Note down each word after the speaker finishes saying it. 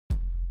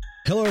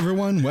Hello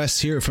everyone, Wes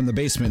here from The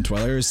Basement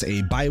Dwellers,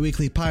 a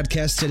bi-weekly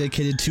podcast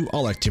dedicated to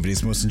all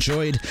activities most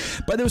enjoyed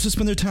by those who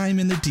spend their time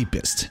in the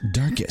deepest,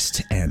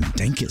 darkest, and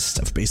dankest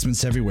of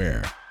basements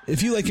everywhere.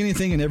 If you like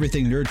anything and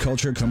everything nerd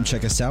culture, come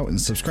check us out and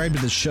subscribe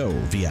to the show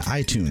via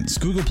iTunes,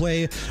 Google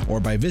Play, or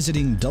by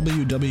visiting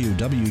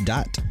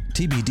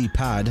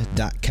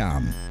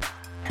www.tbdpod.com.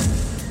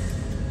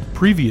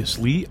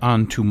 Previously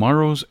on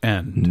Tomorrow's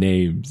End.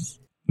 Names.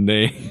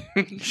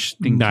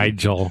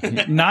 Nigel.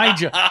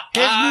 Nigel. His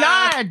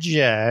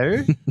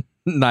Nigel.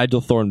 Nigel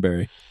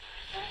Thornberry.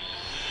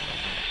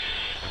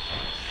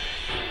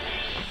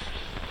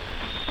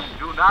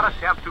 Do not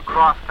attempt to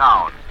cross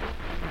town.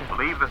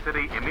 Leave the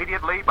city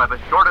immediately by the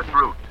shortest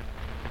route.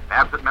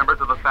 Absent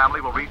members of the family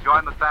will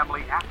rejoin the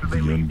family after they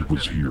The leave end the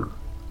was city. here.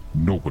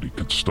 Nobody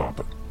could stop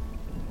it.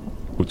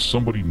 But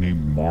somebody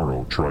named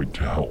Morrow tried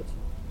to help.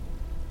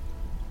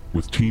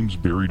 With teams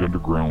buried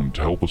underground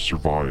to help us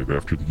survive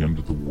after the end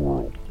of the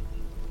world.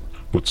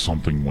 But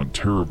something went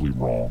terribly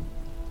wrong.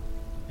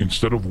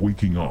 Instead of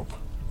waking up,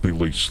 they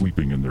lay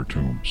sleeping in their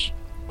tombs,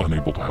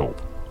 unable to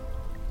help.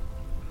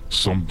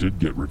 Some did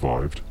get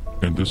revived,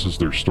 and this is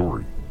their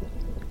story.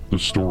 The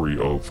story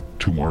of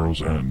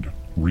Tomorrow's End,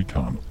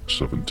 Recon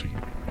 17.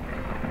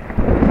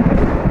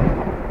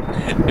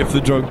 If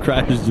the drone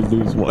crashes, you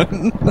lose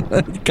one.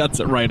 It cuts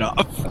it right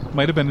off.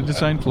 Might have been a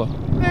design flaw.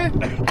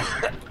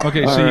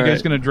 Okay, so you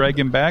guys going to drag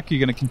him back? You're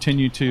going to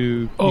continue to...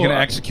 You're going to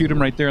execute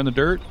him right there in the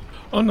dirt?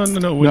 Oh, no.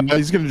 No,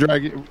 he's going to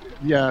drag it.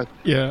 Yeah.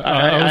 Yeah,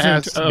 I was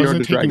asked going to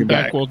to drag take him him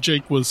back back. while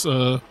Jake was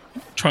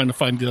trying to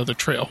find the other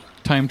trail.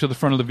 Tie him to the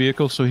front of the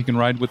vehicle so he can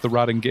ride with the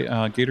rotting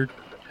gator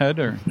head?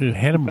 Or Dude,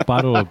 hand him a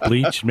bottle of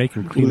bleach and make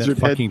him clean Lizard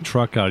that fucking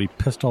truck out. He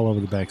pissed all over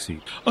the back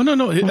seat. Oh,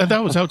 no,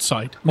 that was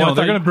outside. No, I they're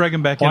thought going to drag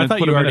him back in I and thought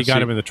put you him already in a got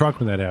seat. him in the trunk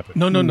when that happened.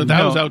 No, that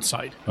No. was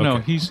outside. No,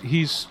 Okay.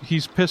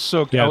 he's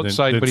piss-soaked Yeah,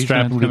 outside, then but he's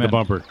strap going him to to come the in.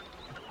 bumper.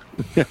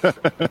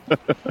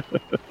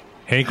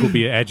 Hank will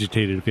be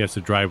agitated if he has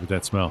to drive with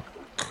that smell.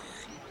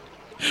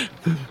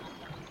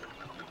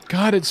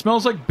 God, it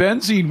smells like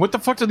benzene. What the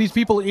fuck do these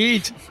people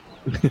eat?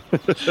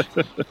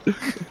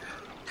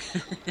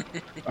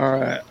 All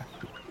right.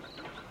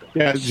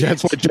 Yeah,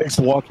 that's why Jake's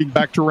walking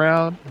back to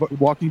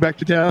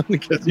town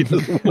because he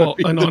doesn't Well, want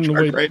to be and in on the the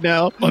truck way right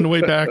now. On the way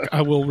back,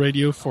 I will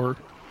radio for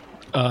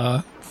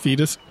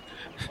Fetus.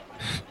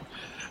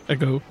 I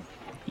go,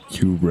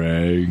 You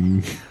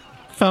rang.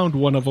 found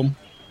one of them.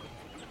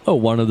 Oh,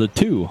 one of the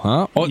two,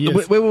 huh? Oh,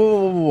 Yes. wait,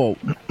 whoa.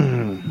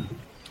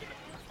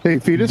 Hey,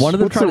 Fetus, One of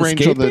them what's the tried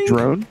range of the escaping?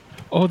 drone?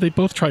 Oh, they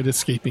both tried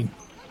escaping.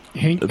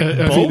 Hank,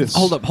 Fetus.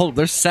 Hold up.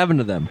 There's 7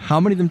 of them. How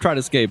many of them tried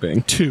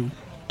escaping? 2.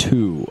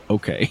 2.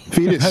 Okay.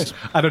 Fetus.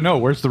 I don't know.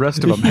 Where's the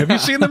rest of them? Have you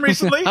seen them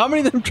recently? How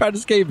many of them tried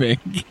escaping?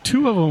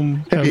 2 of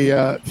them.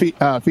 Hey,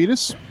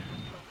 Fetus,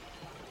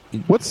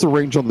 what's the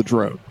range on the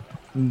drone?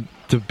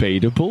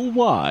 Debatable.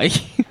 Why?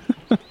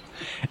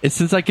 It's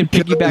since I can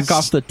piggyback Because-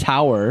 off the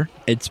tower.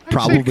 It's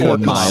probably 4 a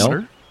mile.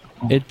 kilometer.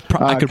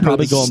 I could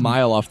probably go a 'cause-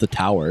 mile off the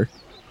tower.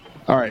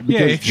 All right, Yeah,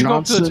 because if you go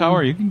up to the Johnson-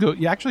 tower, you can go.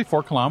 Yeah, actually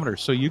 4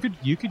 kilometers. So you could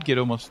get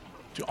almost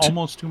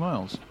 2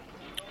 miles.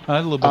 A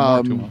little bit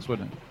more 2 miles,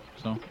 wouldn't it?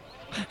 So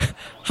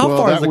How Well,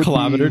 far that is a would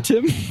kilometer, be-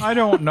 Tim? I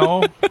don't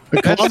know.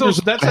 kilometer's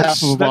that's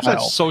half of a a mile.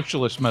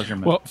 socialist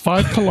measurement. Well,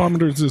 5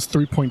 kilometers is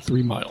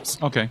 3.3 miles.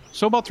 Okay,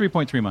 so about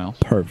 3.3 miles.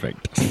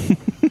 Perfect.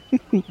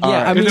 Yeah,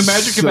 right. I In mean, the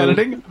magic of so-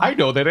 editing, I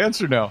know that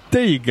answer now.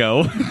 there you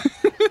go.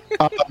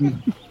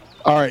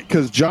 All right,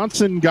 because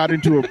Johnson got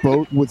into a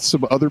boat with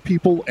some other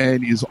people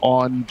and is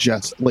on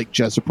Lake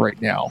Jessup right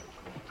now.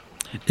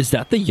 Is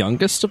that the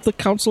youngest of the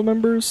council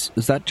members?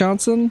 Is that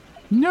Johnson?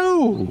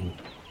 No,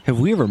 Have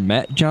we ever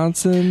met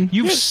Johnson?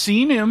 you've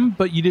seen him,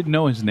 but you didn't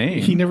know his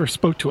name. He never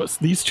spoke to us.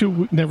 These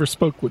 2 never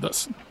spoke with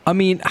us. I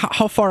mean,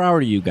 how far out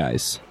are you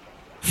guys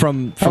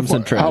from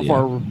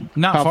Centralia?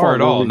 Not how far at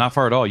were all. we? Not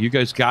far at all. You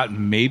guys got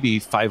maybe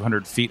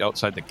 500 feet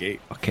outside the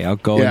gate. Okay, I'll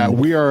go Yeah, and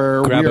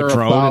grab a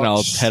drone and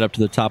I'll head up to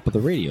the top of the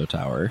radio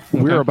tower.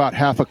 We're about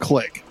half a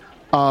click.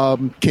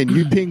 Can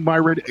you ping my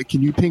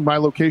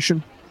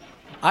location?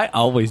 I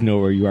always know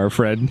where you are,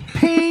 friend.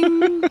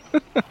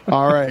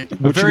 All right,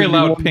 A very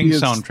loud ping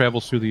sound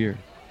travels through the air.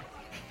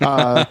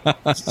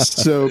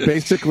 So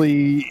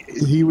basically,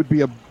 he would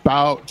be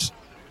about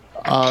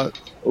a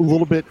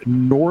little bit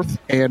north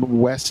and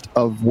west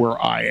of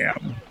where I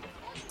am.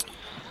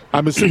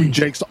 I'm assuming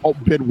Jake's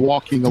been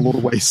walking a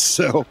little ways,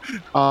 so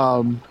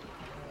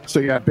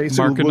yeah, basically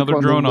Mark look another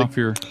on the drone lake- off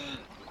your...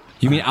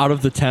 You mean out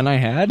of the 10 I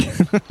had?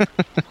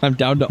 I'm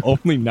down to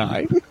only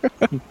 9.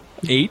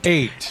 8?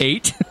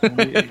 8?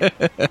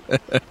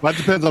 That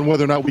depends on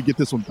whether or not we get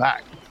this one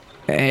back.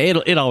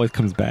 It always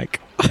comes back.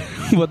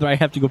 Whether I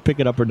have to go pick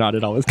it up or not,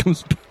 it always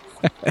comes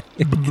back.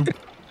 We're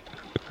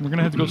going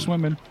to have to go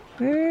swimming.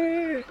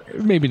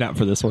 Maybe not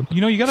for this one.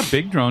 You know, you got a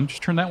big drone.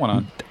 Just turn that one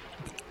on.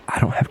 I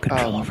don't have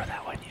control over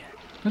that one yet.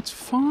 That's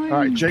fine. All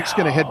right, Jake's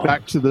going to head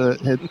back to the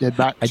head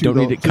back. I to don't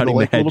the, need it to cutting the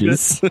lake a little bit.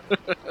 hedges.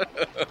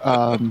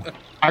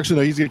 Actually,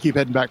 no, he's going to keep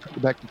heading back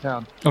to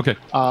town. Okay.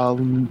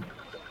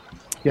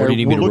 Yeah, What do you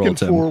need me we're to roll, looking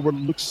Tim? for what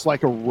looks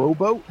like a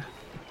rowboat.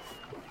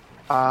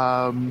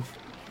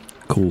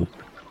 Cool.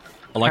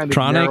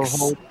 Electronics,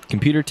 narrow hole.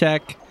 computer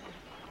tech.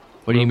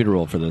 What do you need me to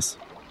roll for this?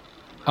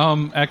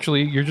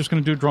 Actually, you're just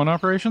going to do drone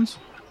operations?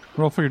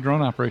 Roll for your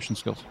drone operation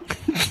skills.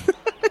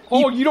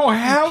 Oh, you don't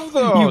have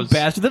those! You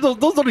bastard. Those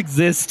don't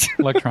exist.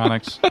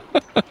 Electronics.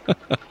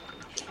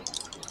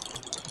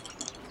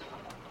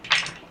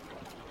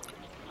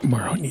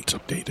 Morrow needs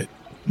updated.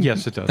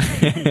 Yes, it does.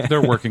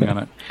 They're working on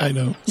it. I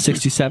know.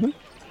 67?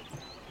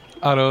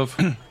 Out of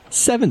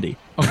 70.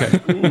 Okay.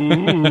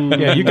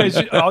 Yeah, you guys.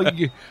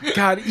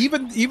 God,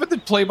 even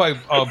the play by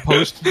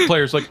post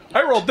players like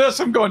I rolled this.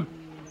 I'm going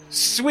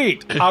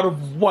sweet. Out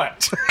of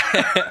what?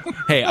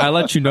 Hey, I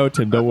let you know,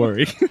 Tim. Don't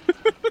worry.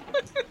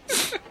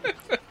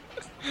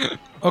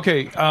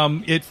 Okay.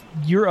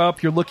 You're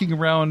up. You're looking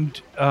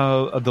around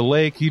the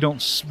lake. You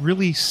don't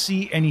really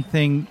see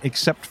anything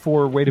except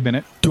for. Wait a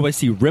minute. Do I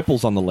see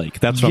ripples on the lake?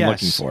 That's what I'm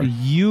looking for.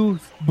 You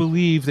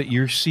believe that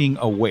you're seeing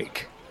a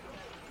wake.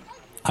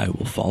 I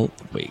will fall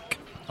wake.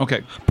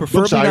 Okay.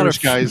 Preferably Irish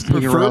guys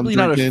preferably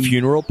not a drinking.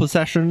 funeral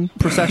procession,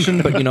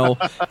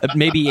 but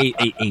maybe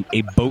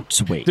a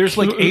boat's wake. There's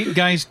like 8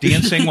 guys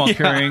dancing while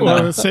carrying.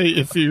 Well, let's say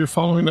if you're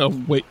following a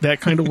wake,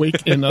 that kind of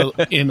wake in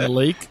a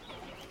lake,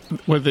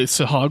 whether it's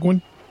a hog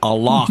one, a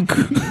lock.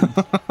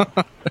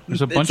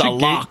 There's a bunch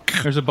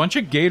There's a bunch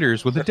of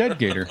gators with a dead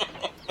gator.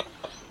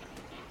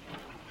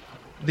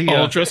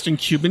 all dressed in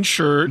Cuban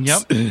shirts.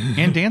 Yep,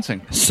 and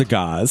dancing.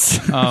 Cigars.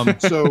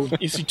 So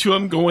You see two of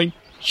them going,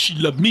 she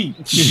loved me.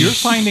 You're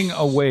finding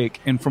a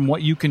wake, and from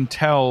what you can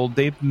tell,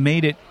 they've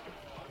made it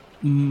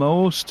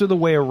most of the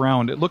way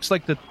around. It looks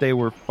like that they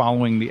were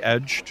following the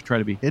edge to try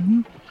to be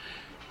hidden,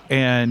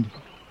 and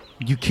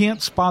you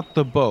can't spot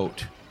the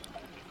boat.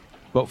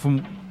 But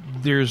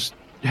there's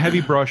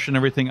heavy brush and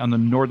everything on the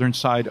northern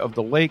side of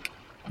the lake.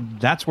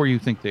 That's where you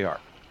think they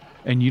are.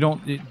 And you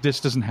don't. This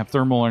doesn't have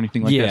thermal or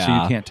anything like that, so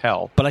you can't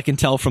tell. But I can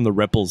tell from the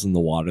ripples in the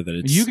water that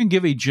it's... You can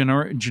give a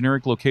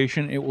generic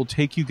location. It will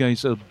take you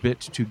guys a bit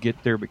to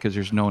get there because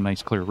there's no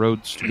nice clear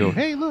roads to go,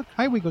 hey, look,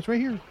 highway goes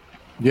right here.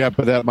 yeah,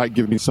 but that might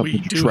give me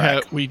something to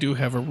track. We do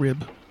have a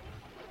rib.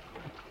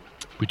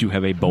 We do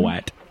have a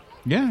boat.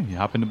 Yeah, you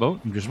hop in the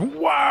boat and just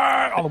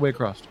all the way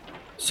across.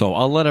 So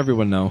I'll let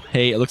everyone know,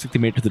 hey, it looks like they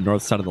made it to the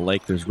north side of the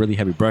lake. There's really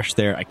heavy brush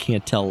there. I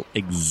can't tell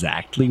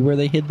exactly where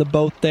they hid the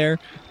boat there,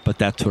 but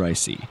that's what I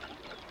see.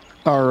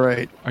 All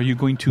right. Are you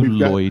going to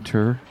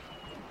loiter?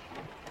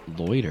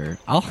 Loiter?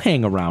 I'll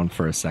hang around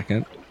for a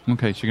second.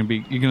 Okay, so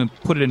you're gonna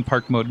put it in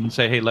park mode and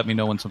say, hey, let me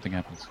know when something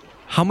happens.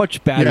 How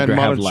much battery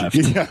do I have left?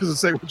 Yeah, I was gonna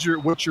say,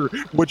 what's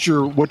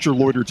your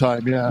loiter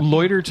time? Yeah,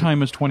 Loiter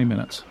time is 20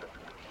 minutes.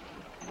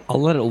 I'll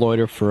let it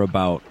loiter for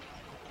about...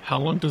 How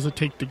long does it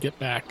take to get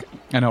back?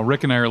 I know,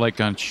 Rick and I are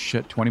like, on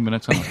shit, 20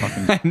 minutes on a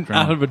fucking drone.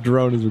 Out of a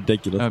drone is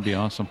ridiculous. That'd be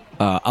awesome.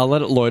 I'll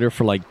let it loiter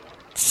for like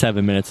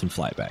 7 minutes and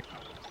fly back.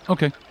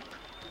 Okay.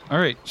 All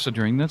right, so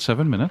during that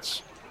 7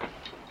 minutes...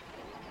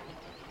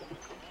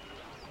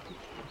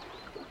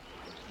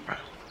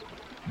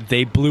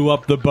 They blew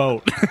up the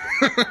boat.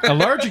 A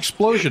large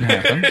explosion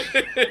happens.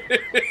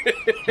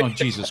 Oh,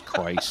 Jesus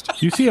Christ.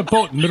 You see a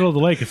boat in the middle of the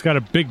lake. It's got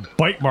a big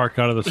bite mark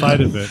out of the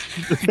side of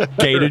it.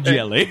 Gator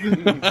jelly.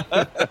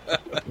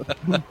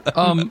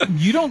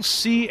 You don't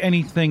see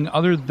anything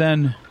other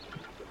than...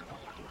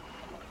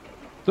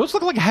 Those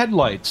look like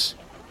headlights.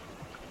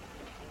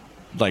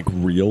 Like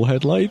real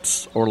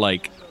headlights? Or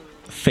like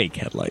fake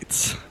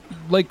headlights?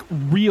 Like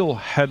real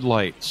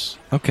headlights.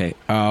 Okay,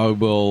 I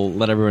will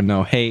let everyone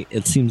know, hey,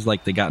 it seems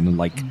like they got in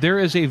like... There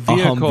is a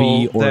vehicle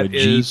Humvee or that a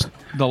Jeep.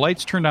 the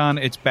lights turned on,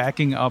 it's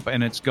backing up,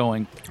 and it's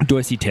going. Do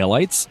I see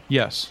taillights?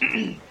 Yes.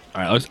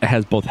 All right, it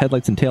has both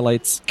headlights and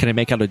taillights. Can I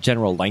make out a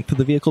general length of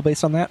the vehicle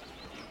based on that?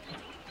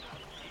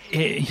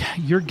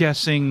 You're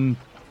guessing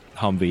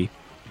Humvee.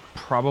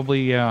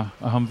 probably a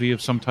Humvee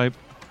of some type.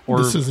 Or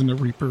This isn't a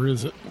Reaper,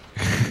 is it?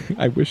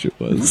 I wish it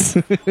was.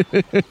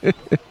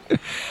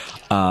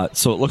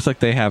 So it looks like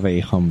they have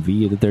a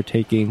Humvee that they're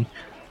taking.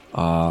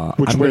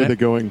 which way are they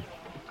going?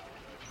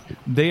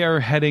 They are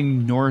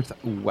heading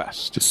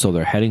northwest. So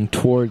they're heading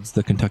towards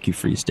the Kentucky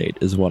Free State,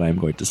 is what I'm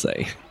going to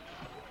say.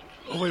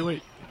 Oh,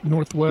 wait.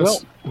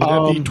 Northwest.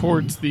 Well, Would that be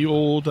towards the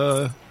old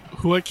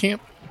Hua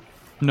camp?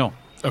 No.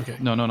 Okay.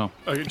 No.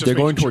 Okay, just They're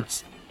going making sure.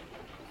 towards...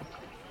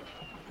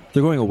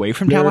 They're going away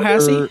from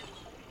Tallahassee?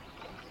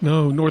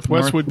 No,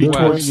 northwest would be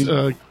Northwest.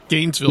 towards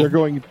Gainesville. They're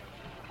going,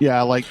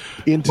 like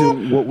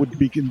into what would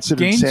be considered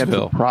Gainesville.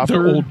 Sanford proper.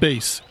 Their old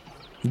base.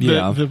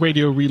 Yeah. The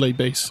radio relay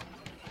base.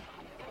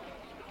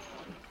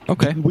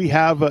 Okay. Didn't we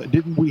have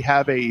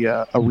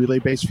a relay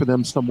base for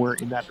them somewhere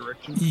in that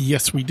direction?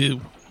 Yes, we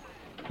do.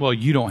 Well,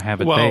 you don't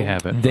have it. Well, they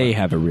have it. They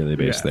have a relay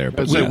base there.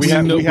 But So yes. we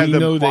have them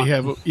know they blocked.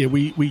 have.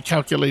 We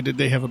calculated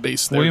they have a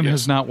base there. William yes.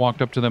 has not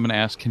walked up to them and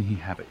asked, can he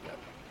have it yet?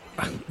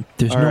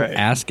 There's All no right.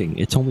 asking.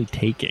 It's only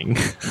taking.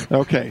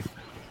 Okay.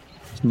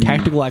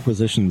 Tactical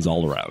acquisitions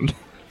all around.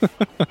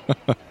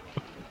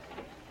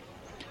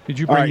 Did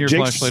you All bring right, your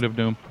Jake's- flashlight of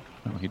doom?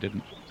 No, he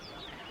didn't.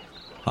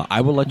 I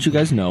will let you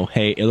guys know.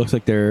 Hey, it looks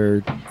like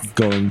they're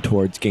going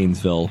towards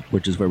Gainesville,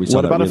 which is where we saw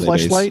What that about a relay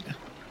base. flashlight?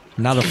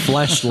 Not a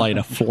fleshlight,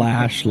 a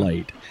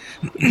flashlight.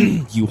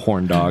 You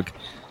horn dog.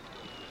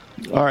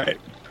 All right.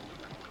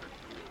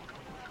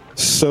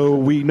 So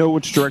we know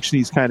which direction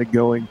he's kind of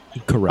going.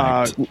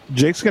 Correct.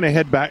 Jake's going to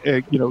head back,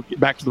 get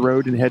back to the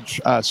road and head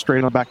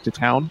straight on back to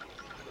town.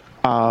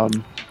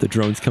 The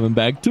drone's coming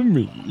back to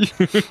me.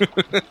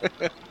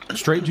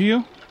 Straight to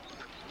you?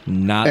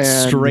 Not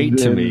And straight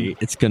to then- me.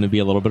 It's going to be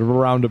a little bit of a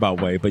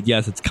roundabout way, but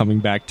yes, it's coming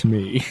back to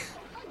me.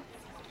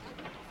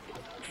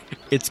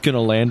 It's going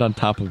to land on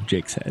top of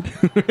Jake's head.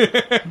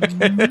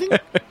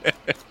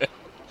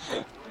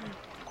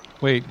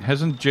 Wait,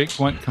 hasn't Jake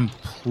went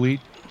complete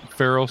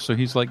feral? So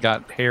he's like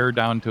got hair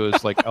down to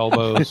his like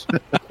elbows.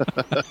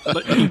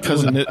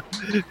 Cousin it.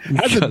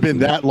 Hasn't been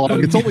that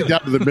long. It's only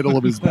down to the middle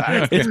of his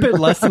back. It's been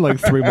less than like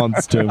 3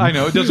 months, Tim. I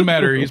know, it doesn't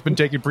matter. He's been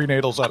taking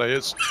prenatals out of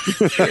his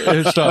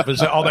stuff.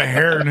 All the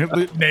hair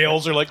and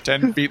nails are like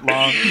 10 feet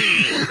long.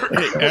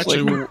 Hey,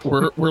 actually,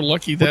 we're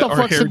lucky that What the our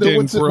fuck's hair in the- didn't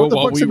what's the- grow what the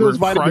while fuck's we in were those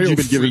vitamins you've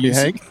been giving me,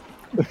 cryo-freezing. Hank?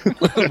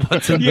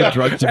 What's in the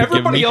drugs you've been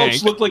Everybody giving me, else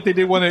Hank? looked like they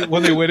did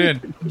when they went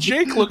in.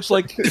 Jake looks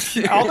like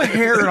all the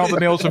hair and all the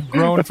nails have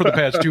grown for the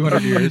past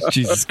 200 years.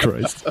 Jesus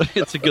Christ.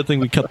 It's a good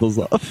thing we cut those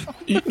off.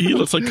 He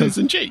looks like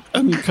Cousin Jake.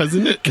 I mean,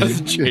 Cousin Jake.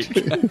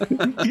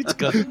 He's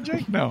cousin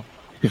Jake now.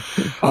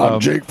 I'm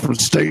Jake from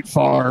State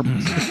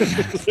Farm.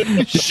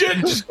 Shit!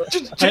 Just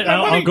take my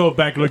I'll money. go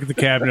back and look at the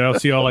cabinet. I'll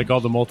see all the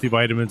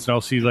multivitamins, and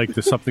I'll see like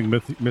there's something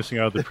missing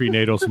out of the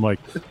prenatals. I'm like,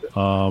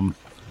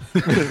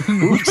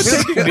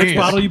 which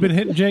bottle you been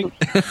hitting, Jake?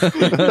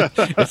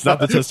 It's not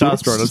the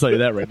testosterone, I'll tell you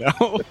that right now.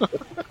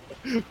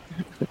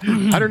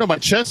 I don't know. My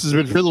chest has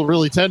been feeling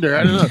really tender.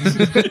 I don't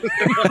know.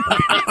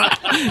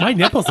 My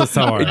nipples are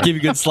sore. Give you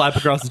a good slap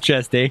across the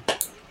chest, eh?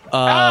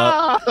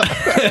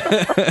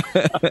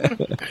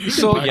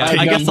 So yeah,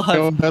 I guess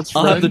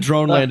I'll have the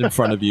drone land in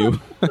front of you,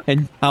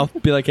 and I'll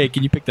be like, "Hey,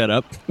 can you pick that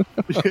up?"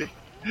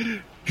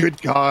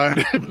 Good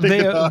God.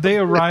 They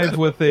arrive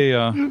with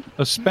a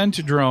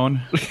spent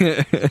drone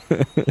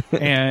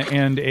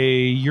and a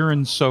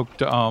urine-soaked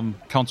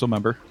council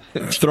member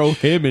Throw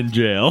him in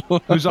jail.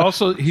 who's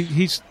also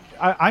he's.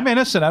 I'm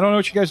innocent. I don't know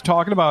what you guys are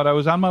talking about. I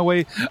was on my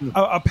way.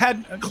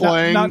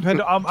 Clang.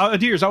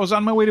 Adir's. I was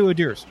on my way to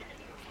Adir's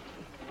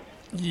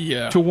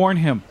Yeah. to warn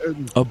him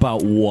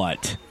About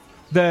what?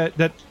 that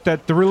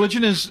the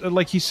religion is,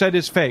 like he said,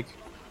 is fake.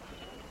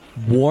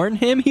 Warn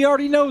him? He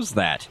already knows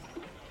that.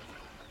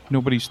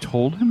 Nobody's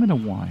told him in a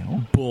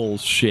while.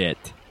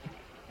 Bullshit.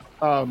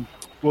 Well,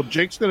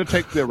 Jake's going to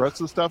take the rest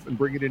of the stuff and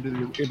bring it into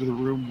the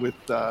room with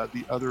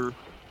the other.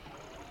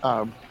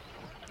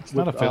 It's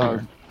not a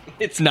failure.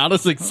 It's not a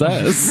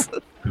success.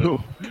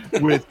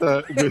 with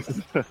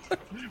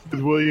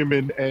William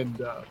and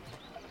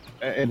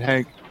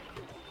Hank.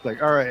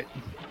 Like, all right,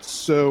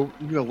 so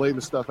you're gonna lay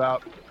the stuff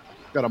out.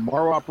 Got a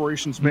Morrow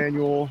operations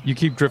manual. You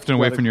keep drifting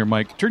away from your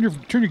mic. Turn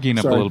your gain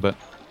up Sorry. a little bit.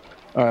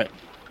 All right,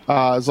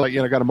 it's like,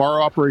 got a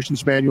Morrow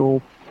operations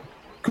manual,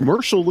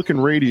 commercial looking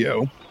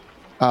radio.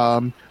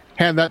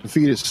 Hand that to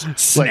Fetus.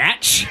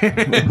 Snatch.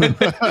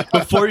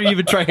 Before you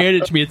even try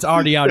handing it to me, it's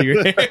already out of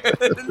your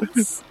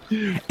hands.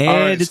 And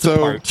right, it's so-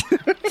 apart.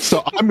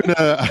 So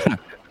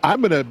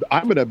I'm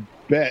gonna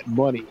bet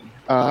money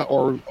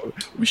or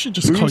We should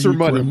just call booze you or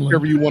money, Gremlin.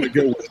 whatever you want to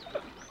go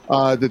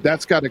with.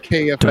 That's got a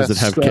KFS. Does it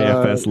have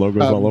KFS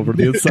logos all over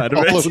the inside of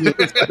all it? over the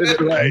inside of it,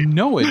 right?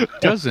 No, it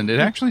doesn't. It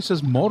actually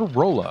says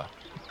Motorola.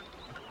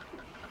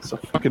 It's a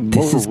fucking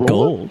This is Motorola.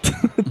 gold.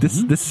 This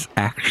is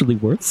actually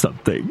worth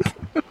something.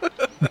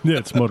 Yeah,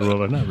 it's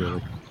Motorola, not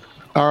really.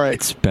 All right.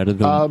 It's better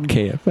than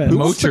KFS. Who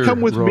wants to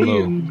come with me?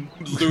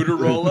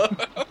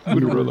 Motorola. And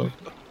Luterola.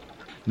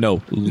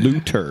 No,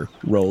 Looter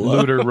Rolla.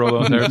 Looter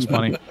Rolo. There, it's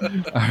funny. All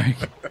right.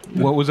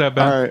 What was that,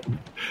 Ben?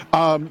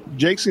 all right.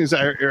 Jake's going to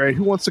say, all right,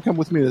 who wants to come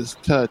with me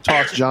to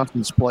Toss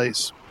Johnson's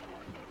place?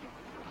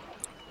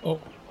 Oh,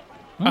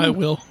 I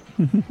will.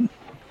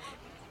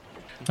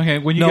 Okay,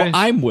 when you No, guys,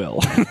 I'm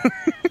Will.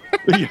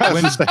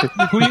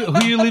 who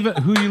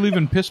you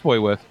leaving Piss Boy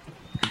with?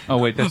 Oh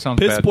wait, that sounds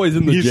Piss bad. Boy's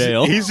in the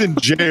jail. He's in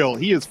jail.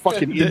 He is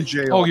fucking in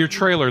jail. Oh, your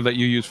trailer that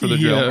you use for the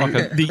jail. Yeah,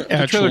 Okay, the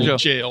actual trailer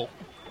jail.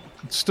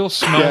 It still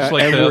smells Yeah,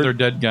 like and the we're- other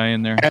dead guy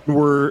in there. and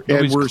we're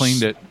Nobody's and we're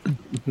cleaned it.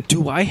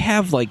 Do I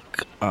have like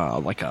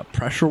a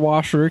pressure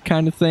washer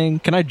kind of thing?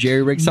 Can I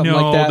jerry rig something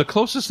No, like that? the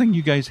closest thing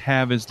you guys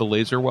have is the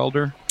laser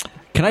welder.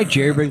 Can I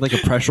jerry rig like a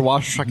pressure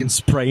washer so I can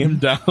spray him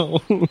down?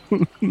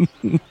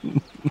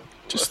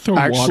 Just throw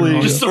Actually- water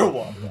on Just it. throw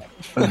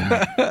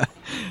water.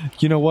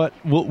 You know what?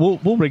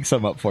 We'll rig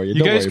some up for you. You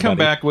Don't guys worry, come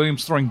buddy. back.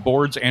 William's throwing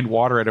boards and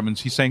water at him, and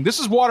he's saying, "This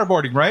is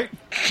waterboarding, right?"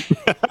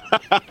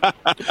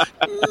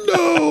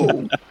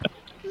 no.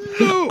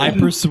 I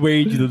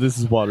persuade you that this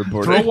is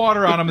waterboarding. Throw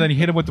water on him, then you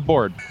hit him with the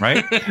board,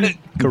 right?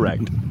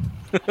 Correct.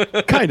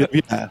 Kind of,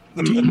 yeah.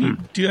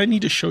 Do I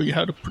need to show you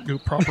how to do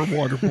proper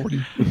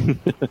waterboarding?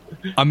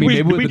 I mean,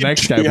 maybe with the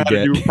next guy we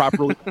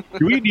get.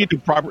 Do we need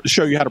to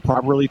show you how to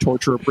properly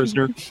torture a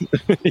prisoner?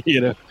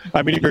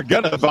 I mean, if you're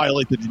gonna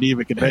violate the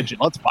Geneva Convention,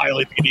 let's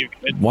violate the Geneva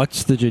Convention.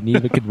 What's the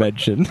Geneva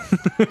Convention?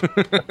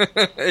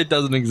 It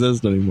doesn't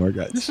exist anymore,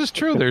 guys. This is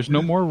true. There's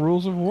no more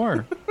rules of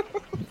war.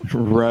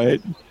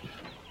 Right.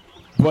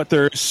 But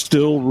there are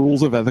still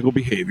rules of ethical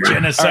behavior.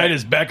 Genocide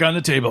is back on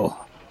the table.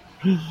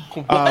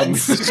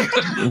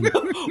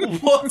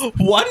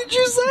 What did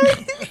you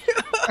say?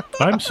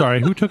 I'm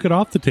sorry, who took it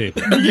off the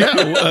table?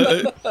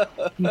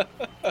 Yeah,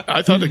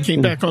 I thought it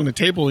came back on the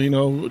table,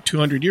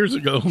 200 years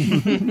ago.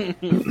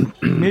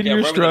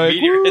 Meteor strike.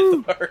 Hit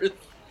the Earth.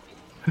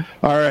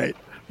 All right.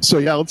 So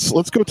yeah,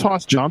 let's go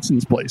toss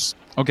Johnson's place.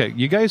 Okay,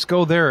 you guys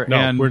go there, No,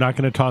 and we're not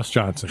going to toss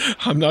Johnson.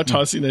 I'm not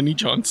tossing any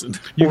Johnson.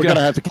 We're gonna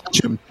have to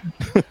catch him.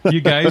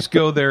 you guys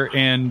go there,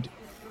 and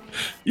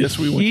Yes,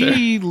 we went there.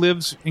 he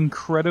lives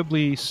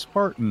incredibly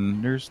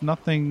Spartan. There's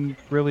nothing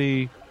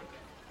really.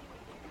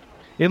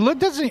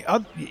 Doesn't.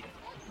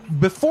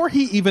 Before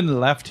he even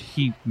left,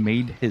 he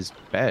made his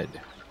bed,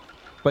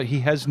 but he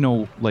has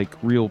no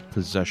real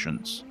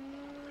possessions.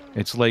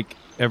 It's like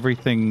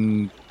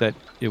everything that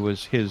it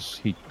was his,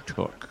 he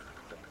took.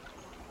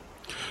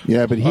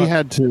 Yeah, but he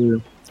had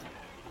to.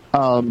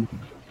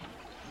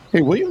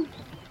 Hey, William.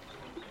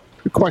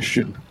 Good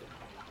question.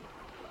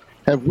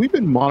 Have we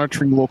been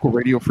monitoring local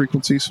radio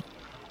frequencies?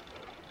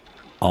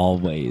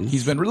 Always.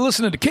 He's been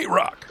listening to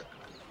K-Rock.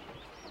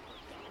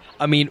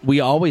 I mean, we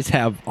always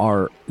have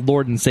our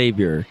Lord and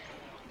Savior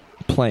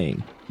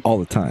playing all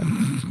the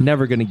time.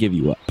 Never going to give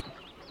you up.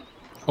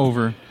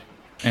 Over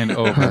and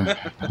over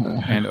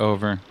and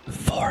over.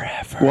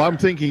 Forever. What I'm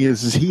thinking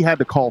is he had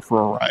to call for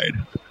a ride.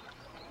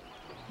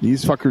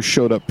 These fuckers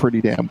showed up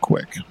pretty damn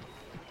quick.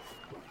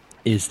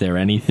 Is there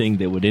anything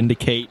that would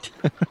indicate?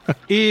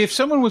 If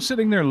someone was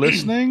sitting there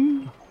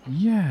listening,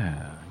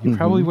 yeah, you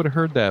probably would have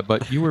heard that,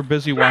 but you were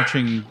busy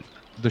watching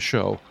the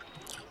show.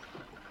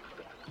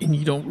 And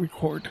you don't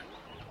record.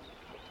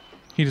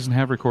 He doesn't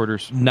have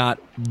recorders. Not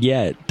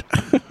yet.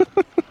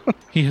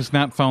 He has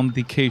not found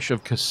the cache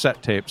of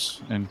cassette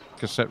tapes and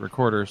cassette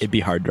recorders. It'd be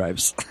hard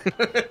drives.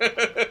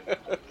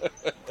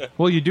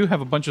 Well, you do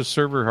have a bunch of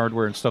server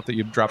hardware and stuff that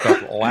you dropped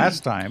off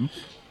last time.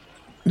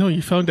 No,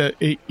 you found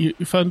you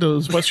found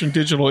those Western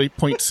Digital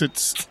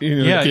 8.6.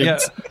 Yeah.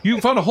 gigs. You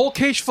found a whole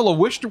cache full of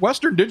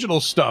Western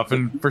Digital stuff,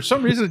 and for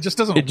some reason it just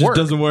doesn't It just work.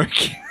 doesn't work.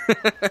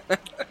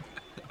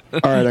 All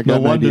right, I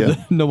got an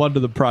idea. No wonder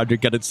the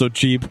project got it so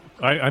cheap.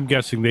 I'm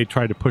guessing they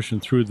tried to push him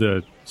through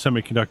the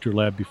semiconductor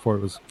lab before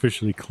it was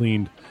officially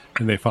cleaned,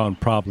 and they found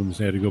problems.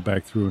 They had to go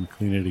back through and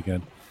clean it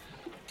again.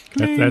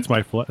 That's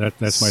my theory.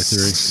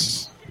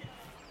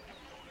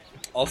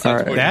 All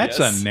right. That's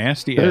a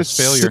nasty There's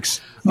ass failure.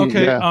 6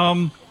 Okay,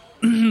 yeah.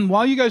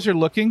 While you guys are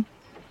looking,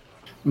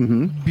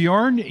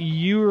 Bjorn,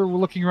 you are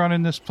looking around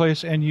in this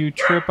place and you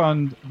trip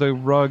on the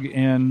rug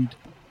and...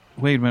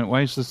 Wait a minute,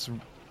 why is this...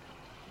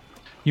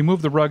 You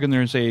move the rug and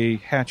there's a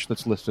hatch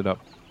that's lifted up.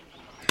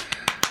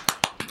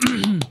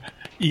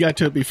 You got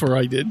to it before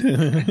I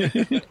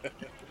did.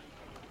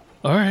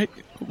 All right.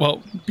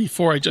 Well,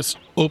 before I just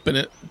open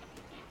it,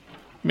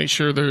 make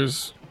sure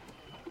there's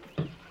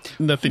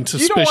nothing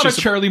suspicious. You don't want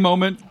a Charlie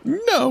moment?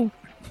 No.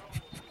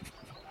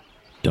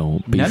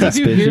 Don't be None of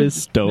you hear-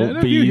 suspicious. none Don't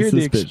of you be hear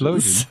the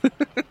suspicious.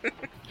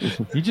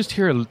 explosion. You just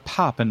hear a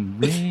pop and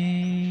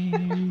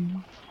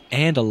ring.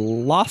 And a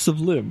loss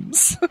of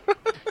limbs.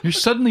 You're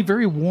suddenly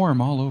very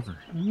warm all over.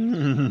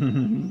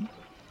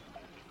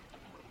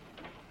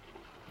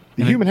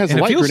 The human has a And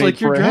it light feels grenade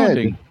like you're for a head.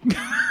 drowning.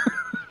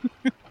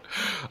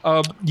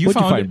 What'd you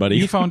find, buddy?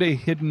 You found a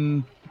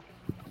hidden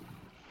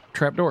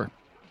trapdoor.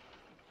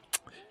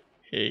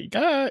 Hey,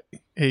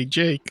 Hey,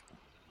 Jake.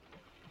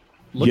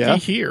 Looky Yeah?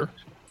 here.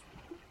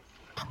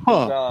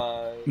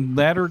 Huh.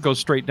 Ladder goes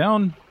straight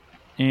down,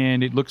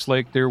 and it looks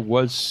like there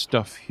was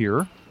stuff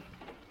here.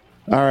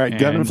 All right,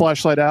 gun and And-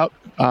 flashlight out.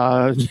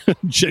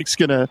 Jake's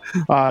gonna.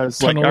 It's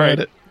like, Tunnel all rat right,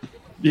 it.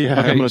 yeah,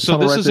 I'm gonna so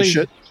tunnel this rat is this a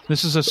shit.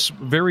 this is a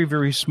very,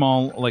 very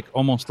small,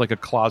 almost like a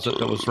closet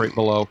that was right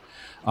below.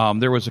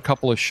 There was a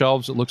couple of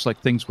shelves. It looks like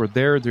things were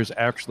there. There's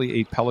actually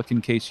a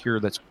Pelican case here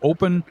that's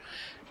open,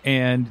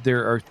 and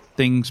there are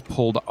things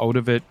pulled out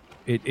of it.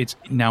 It's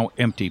now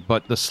empty,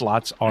 but the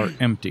slots are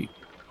empty.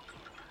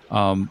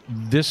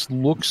 This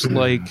looks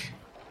like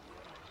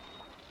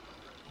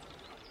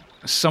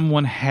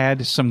someone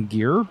had some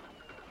gear,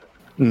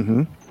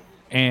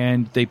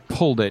 and they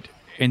pulled it.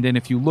 And then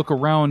if you look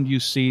around, you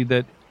see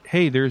that,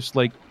 hey, there's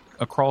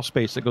a crawl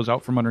space that goes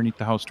out from underneath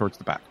the house towards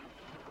the back.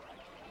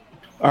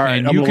 All right,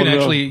 And I'm you gonna can go-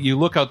 actually, you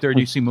look out there and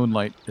you see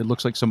moonlight. It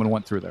looks like someone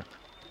went through there.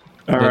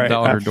 All right, The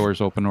outer door's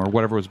open, or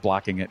whatever was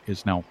blocking it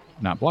is now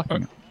not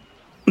blocking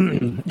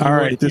it. All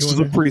right, this is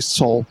a wanna- priest's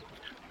hole.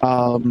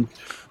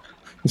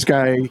 This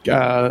guy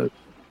got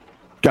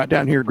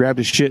down here, grabbed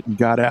his shit, and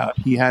got out.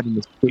 He had an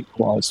escape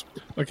clause.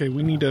 Okay,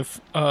 we need to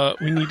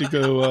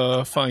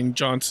go find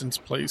Johnson's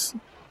place.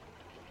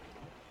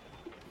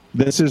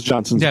 This is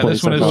Johnson's Yeah, place.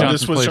 this one is I thought.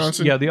 Johnson's This was place.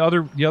 Johnson? Yeah, the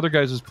other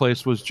guy's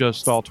place was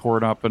just all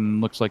torn up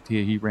and looks like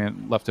he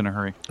left in a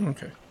hurry.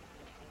 Okay.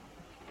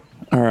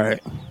 All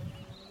right.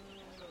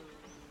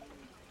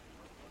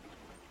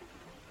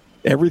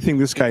 Everything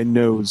this guy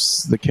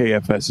knows, the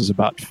KFS is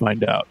about to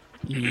find out,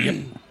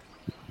 Yep.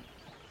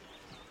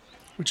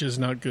 Which is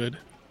not good.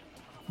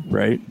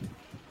 right?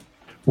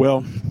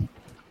 Well,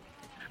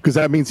 because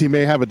that means he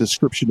may have a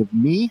description of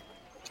me,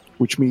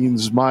 which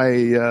means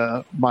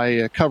my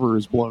my cover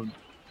is blown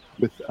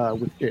with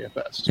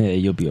KFS. Yeah,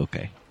 you'll be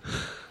okay.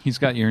 He's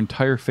got your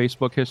entire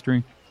Facebook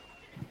history.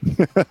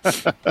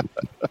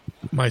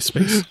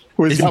 MySpace.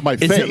 Well, he's got my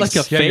face. Is it like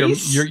a Yeah,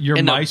 face? your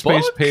in a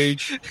MySpace book?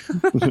 page.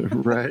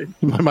 Right,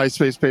 my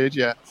MySpace page.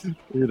 Yeah,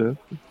 you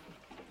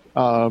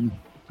know.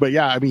 But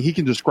yeah, I mean, he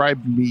can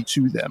describe me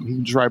to them. He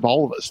can describe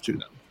all of us to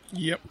them.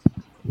 Yep.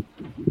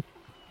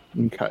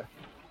 Okay.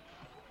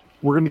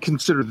 We're going to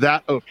consider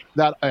that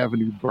that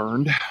avenue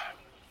burned.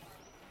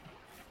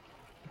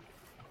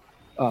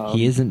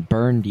 He isn't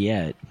burned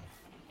yet.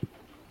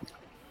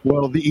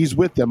 Well, he's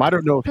with them. I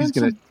don't know if he's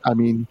going to. I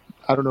mean,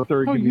 I don't know if they're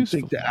How going to useful.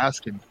 think to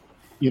ask him,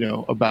 you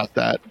know, about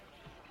that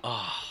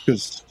Ah,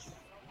 because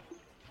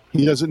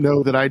he doesn't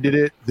know that I did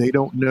it. They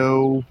don't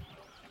know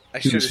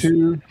who's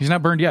who. He's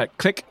not burned yet.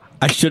 Click.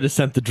 I should have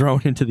sent the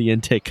drone into the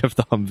intake of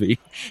the Humvee.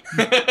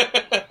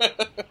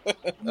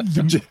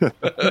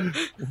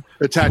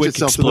 Attach Quick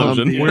itself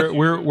explosion. to the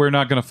Humvee. We're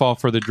not going to fall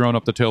for the drone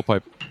up the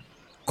tailpipe.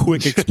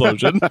 Quick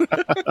explosion.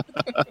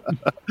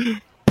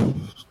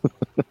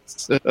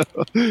 So,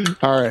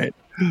 all right.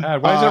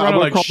 God, why is it I'm running gonna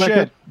like crawl back shit?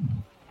 up.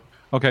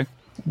 Okay.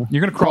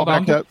 You're going to crawl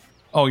back down? up.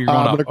 Oh, you're going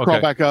I'm up. going to crawl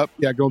Okay. back up.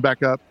 Yeah, going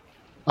back up.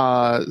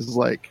 It's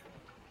like,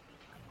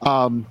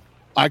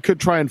 I could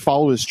try and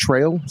follow his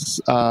trails,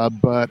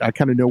 but I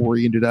kind of know where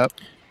he ended up.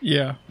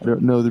 Yeah. I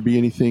don't know there'd be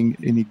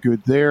any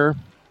good there.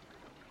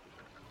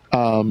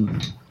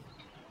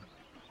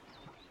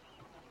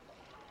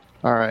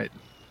 All right.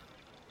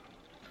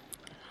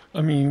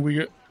 I mean, we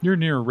got, You're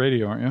near a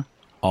radio, aren't you?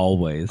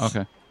 Always.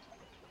 Okay.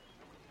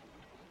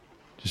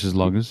 Just as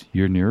long as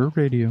you're near a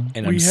radio.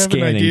 And I'm we have an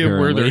scanning idea where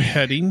currently. they're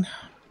heading.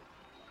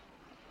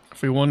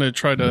 If we want to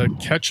try to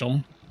catch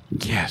them,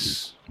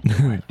 Yes.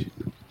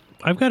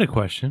 I've got a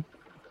question.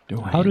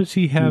 Do How does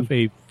he have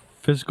a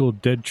physical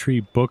dead tree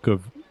book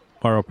of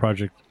Morrow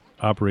Project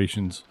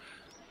operations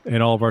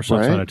and all of our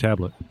stuff's Right. on a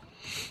tablet?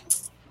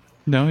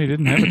 No, he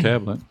didn't have a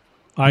tablet.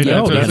 I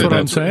know, Yeah, that's what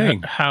I'm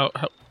saying. How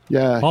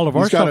Yeah. All of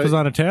our he's got stuff is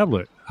on a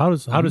tablet. How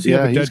does he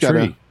have a he's dead got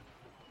tree?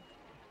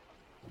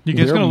 You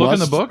guys There going to look in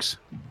the must- books?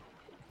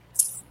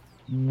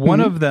 One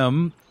of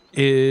them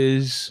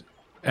is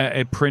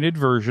a printed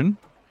version,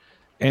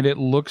 and it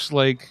looks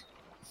like,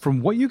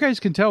 from what you guys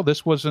can tell,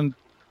 must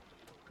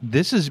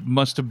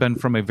have been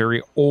from a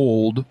very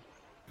old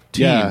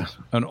team, Yeah.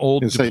 an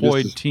old I'd say this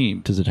deployed is-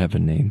 team. Does it have a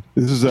name?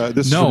 This is No,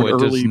 an it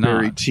does early not.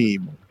 buried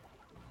team.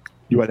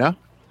 You what now?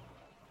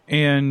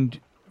 And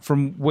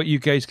from what you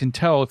guys can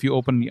tell, if you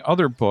open the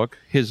other book,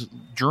 his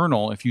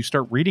journal, if you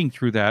start reading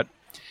through that,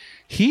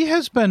 he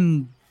has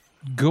been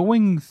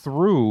going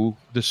through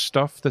the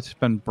stuff that's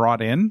been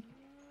brought in,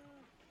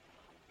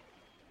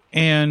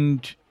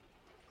 and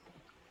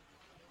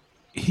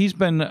he's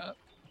been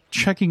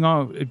checking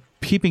off,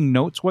 peeping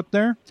notes what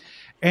there,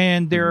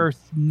 and there are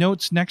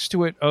notes next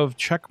to it of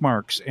check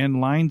marks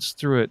and lines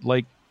through it,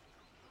 like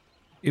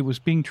it was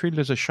being treated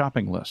as a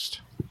shopping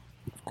list.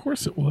 of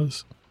course it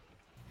was.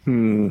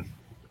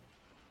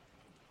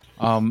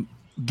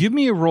 Give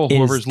me a roll,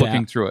 whoever's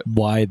looking through it.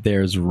 Why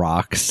there's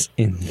rocks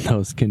in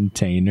those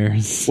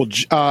containers? Well,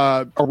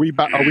 are we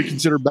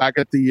considered back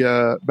at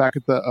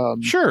the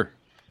Sure.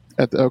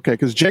 okay,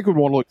 because Jake would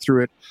want to look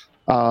through it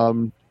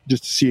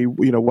just to see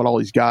what all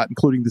he's got,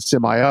 including the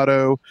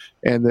semi-auto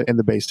and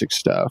the basic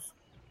stuff.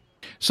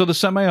 So the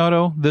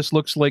semi-auto, this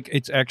looks like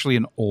it's actually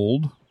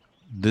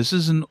this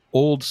is an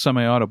old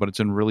semi-auto, but it's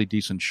in really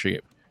decent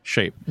shape.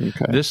 Okay.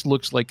 This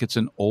looks like it's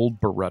an old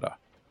Beretta.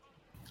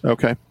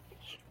 Okay.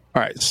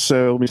 All right.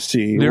 So let me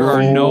see. There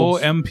are no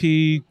Rolls.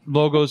 MP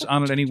logos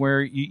on it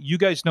anywhere. You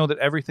guys know that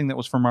everything that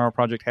was from our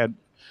project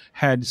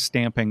had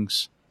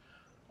stampings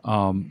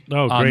on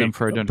Oh, them great.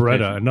 for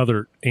identification. Beretta,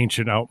 another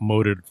ancient,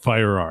 outmoded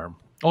firearm.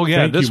 Oh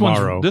yeah, Thank you,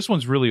 Morrow. this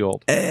one's really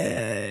old.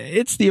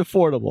 It's the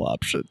affordable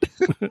option.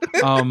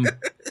 All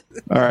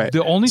right.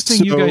 The only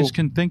thing you So- guys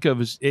can think of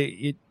is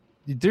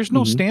there's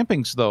no Mhm.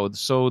 stampings though,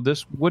 so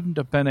this wouldn't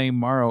have been a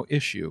Morrow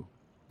issue.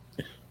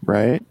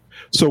 Right.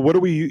 So what are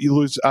we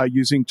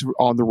using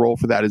on the roll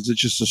for that? Is it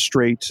just a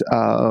straight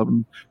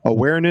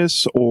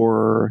awareness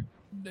or?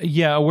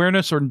 Yeah,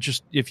 awareness, or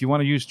just if you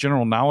want to use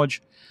general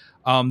knowledge.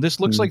 This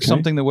looks like Okay.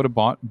 something that would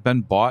have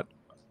been bought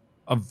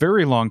a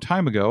very long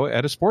time ago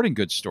at a sporting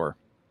goods store.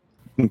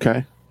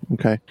 Okay.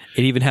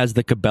 It even has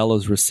the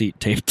Cabela's receipt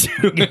taped to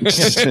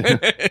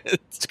it.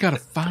 It's got a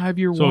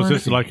 5-year So warranty.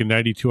 is this like a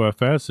 92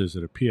 FS? Is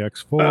it a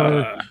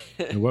PX4?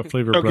 And what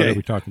flavor of okay. Beretta are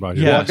we talking about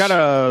here? Yeah. Well, I got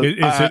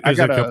a. Is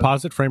it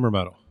composite frame or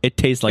metal? It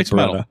tastes like It's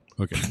metal.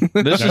 Beretta.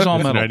 Okay. This is all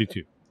That's metal.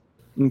 92.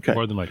 Okay.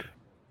 More than likely.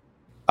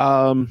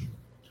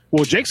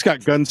 Well, Jake's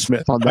got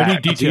gunsmith on that. I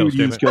need details, He would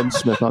use damn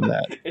gunsmith on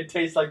that. It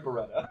tastes like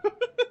Beretta.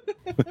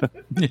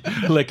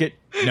 Lick it.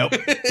 Nope,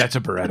 that's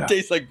a Beretta.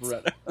 tastes like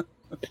Beretta. All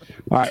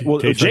right. Well,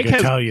 Tastes Jake like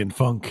has Italian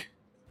funk.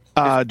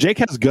 Jake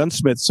has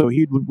gunsmith, so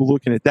he'd be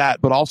looking at that,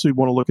 but also he'd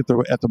want to look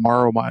at the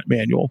Morrow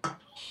manual.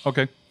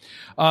 Okay.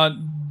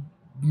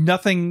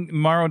 Nothing.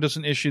 Morrow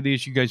doesn't issue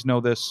these. You guys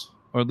know this,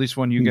 or at least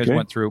one you guys Okay.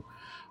 went through.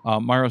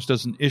 Morrow's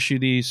doesn't issue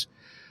these.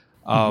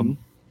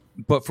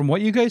 But from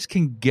what you guys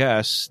can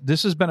guess,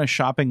 this has been a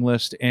shopping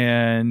list,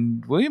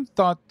 and William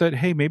thought that,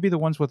 hey, maybe the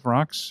ones with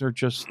rocks are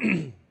just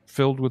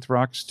filled with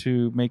rocks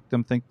to make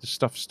them think the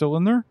stuff's still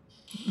in there.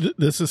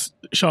 This is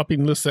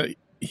shopping list that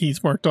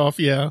he's marked off,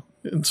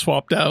 and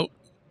swapped out.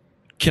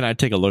 Can I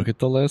take a look at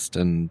the list?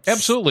 And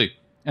Absolutely.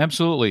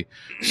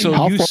 So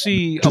How you far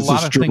see a does lot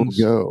this of journal things.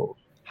 go?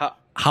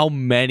 how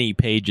many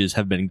pages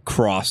have been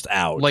crossed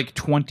out? Like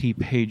 20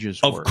 pages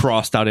of worth.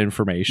 crossed out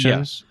information?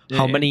 Yes.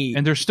 How many?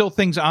 And there's still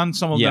things on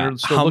some of them that are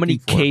still How many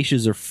looking for.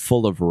 caches are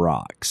full of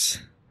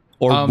rocks?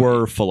 Or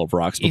were full of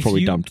rocks before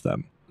we dumped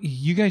them?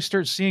 You guys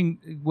start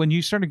seeing, when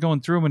you started going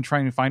through them and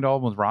trying to find all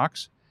of them with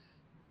rocks,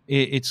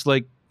 it's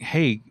like,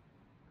 hey,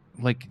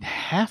 like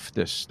half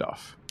this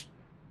stuff.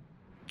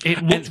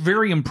 It looked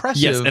very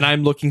impressive. Yes, and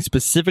I'm looking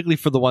specifically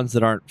for the ones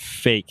that aren't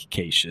fake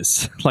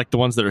caches, like the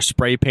ones that are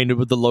spray painted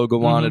with the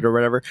logo on it or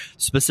whatever.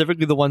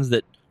 Specifically, the ones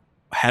that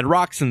had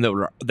rocks in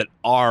that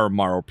are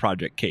Morrow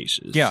Project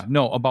caches. Yeah,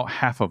 no, about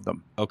half of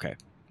them. Okay.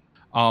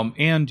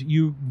 And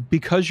you,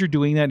 because you're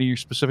doing that and you're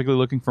specifically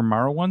looking for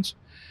Morrow ones,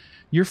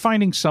 you're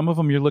finding some of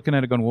them. You're looking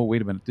at it, going, "Well,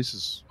 wait a minute, this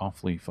is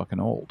awfully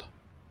fucking old."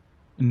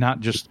 Not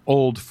just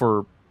old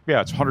for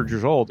it's 100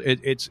 years old.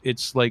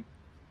 It's like.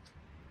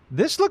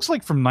 This looks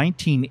like from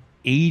 1980s.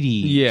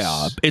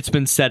 Yeah, it's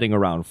been setting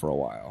around for a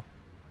while.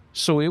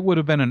 So it would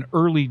have been an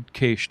early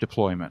cache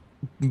deployment.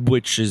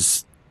 Which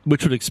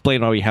would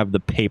explain why we have the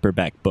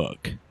paperback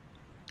book.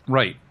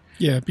 Right.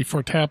 Yeah,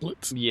 before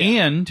tablets. Yeah.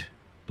 And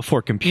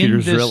before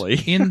computers, really.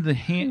 in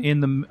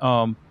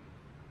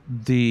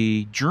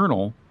the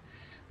journal,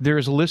 there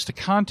is a list of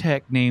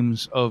contact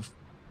names of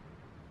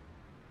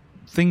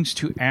things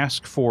to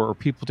ask for or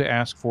people to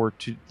ask for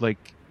to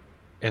like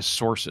as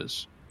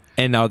sources.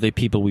 And are they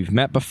people we've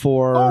met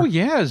before? Oh,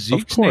 yeah.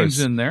 Zeke's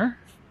name's in there.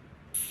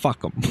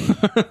 Fuck them.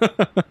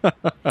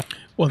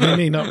 Well, they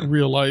may not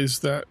realize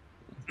that.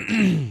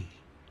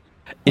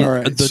 All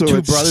right, The so two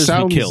it brothers we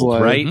sounds killed,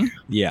 like- right?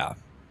 Yeah.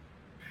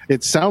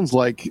 It sounds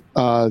like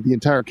the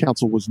entire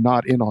council was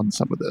not in on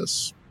some of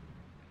this.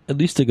 At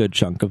least a good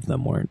chunk of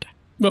them weren't.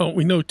 Well,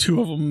 we know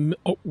two of them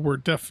were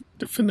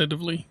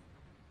definitively.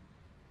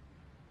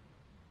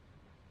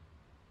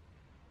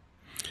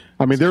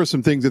 I mean, there were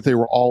some things that they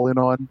were all in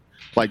on,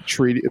 like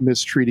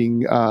mistreating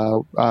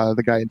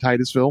the guy in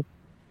Titusville.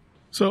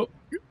 So,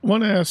 I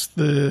want to ask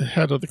the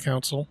head of the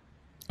council,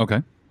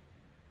 Okay.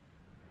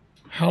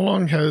 how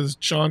long has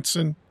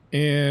Johnson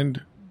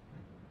and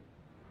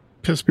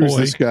Piss Who's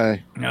Boy... this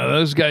guy? Now,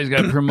 those guys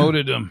got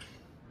promoted.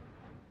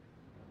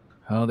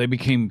 They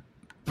became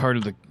part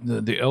of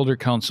the Elder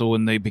Council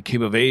when they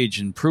became of age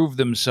and proved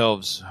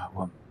themselves.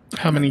 Well,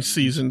 How many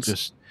seasons?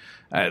 just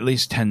at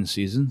least 10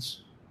 seasons.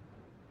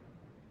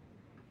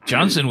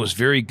 Johnson was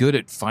very good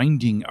at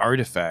finding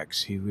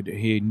artifacts.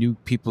 He knew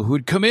people who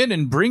would come in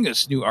and bring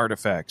us new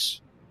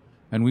artifacts,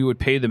 and we would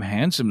pay them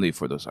handsomely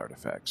for those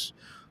artifacts.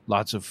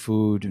 Lots of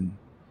food and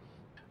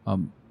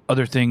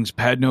other things.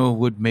 Padno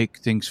would make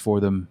things for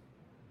them.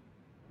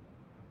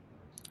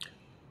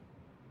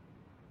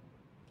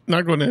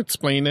 Not going to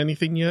explain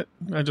anything yet.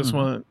 I just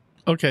want...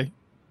 Okay.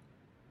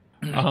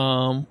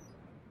 All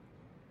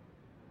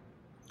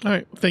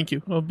right. Thank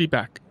you. I'll be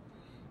back.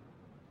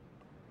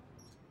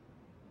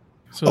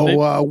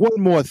 So one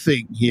more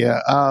thing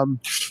here.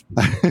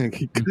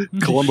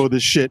 Columbo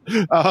this shit.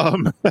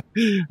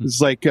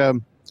 It's like,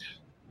 you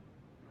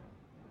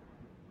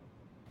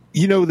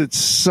know that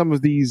some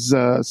of these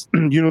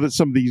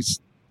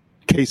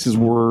cases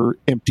were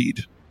emptied.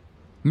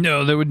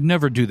 No, they would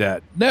never do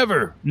that.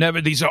 Never.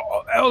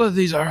 All of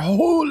these are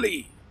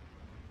holy.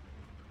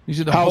 These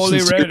are the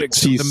holy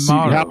relics of the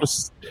Morrow.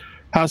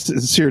 How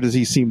sincere does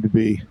he seem to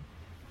be?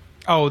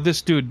 Oh,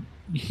 this dude,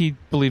 he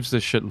believes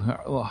this shit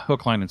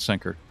hook, line, and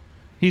sinker.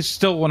 He's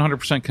still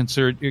 100%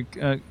 considered.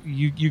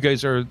 You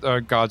guys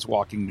are God's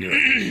walking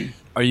mirror.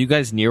 Are you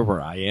guys near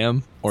where I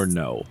am or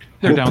no?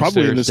 They're Well,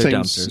 probably in the downstairs. They're same-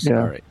 downstairs. yeah.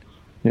 All right.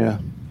 Yeah.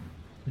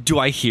 Do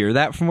I hear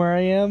that from where I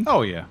am?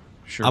 Oh, yeah.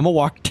 Sure. I'm gonna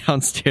walk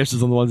downstairs with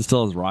the one that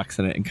still has rocks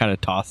in it and kind of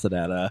toss it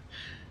at them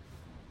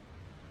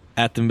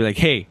and be like,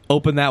 "Hey,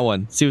 open that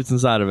one. See what's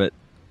inside of it.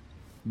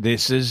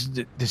 This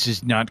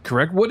is not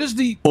correct. What is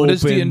the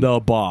Open the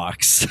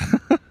box."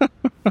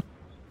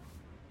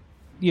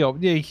 Yeah,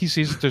 he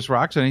sees that there's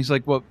rocks and he's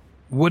like, "Well,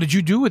 what did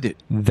you do with it?"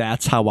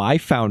 That's how I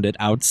found it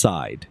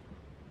outside.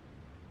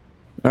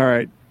 All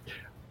right.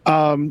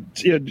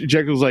 Yeah,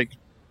 Jack was like,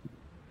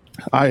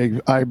 I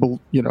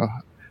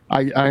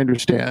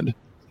understand.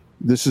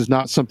 This is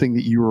not something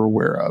that you were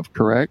aware of,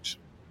 correct?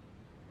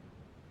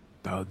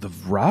 The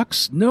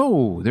rocks?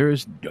 No, there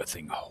is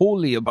nothing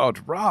holy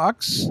about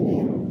rocks.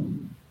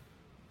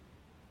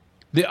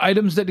 The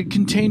items that it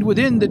contained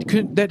within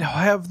that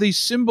have the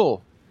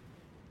symbol,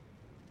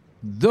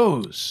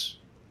 those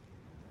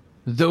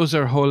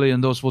are holy,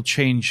 and those will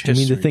change I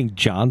history. mean, the thing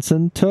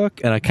Johnson took,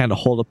 and I kind of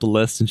hold up the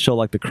list and show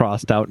like the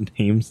crossed out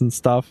names and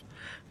stuff.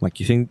 I'm like,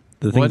 you think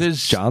the What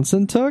things is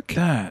Johnson took?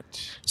 that?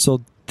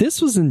 So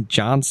this was in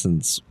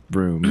Johnson's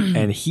room,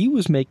 and he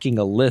was making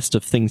a list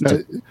of things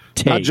to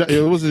take.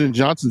 It wasn't in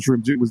Johnson's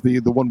room. It was the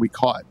one we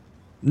caught.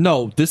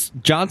 No, this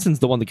Johnson's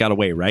the one that got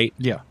away, right?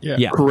 Yeah.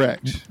 Yeah.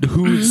 Correct.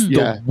 Who's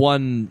Yeah. the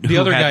one who The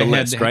other had guy the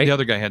list, right? The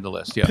other guy had the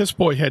list. Yeah. Piss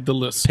Boy had the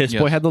list. Piss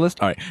Boy had the list?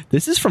 All right.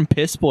 This is from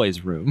Piss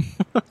Boy's room.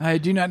 I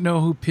do not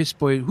know who Piss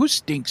Boy. Who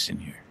stinks in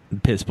here?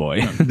 Piss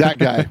Boy. That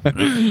guy.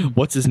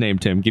 What's his name,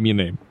 Tim? Give me a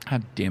name.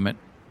 God damn it.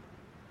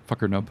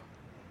 Fucker nub.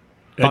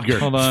 Edgar.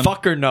 Hold on.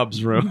 Fucker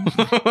Nub's room.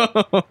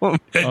 Hold on.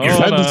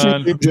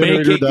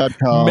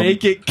 FantasyGameGenerator.com.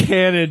 Make it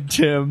canon,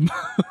 Tim.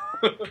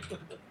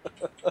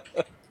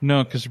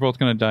 No, because they're both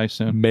going to die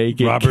soon. Make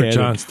it Robert canon.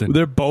 Johnston.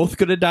 They're both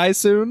going to die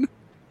soon?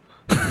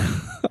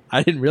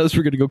 I didn't realize we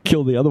were going to go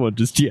kill the other one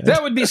just yet.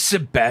 That would be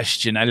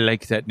Sebastian. I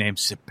like that name,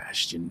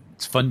 Sebastian.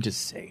 It's fun to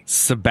say.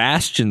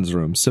 Sebastian's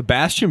room.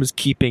 Sebastian was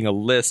keeping a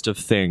list of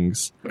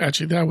things.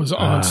 Actually, that was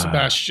on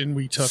Sebastian.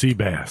 We took. Sea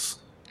bass.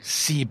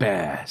 Sea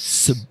bass.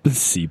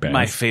 Sea bass.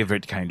 My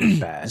favorite kind of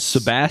bass.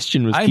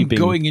 Sebastian was I'm keeping...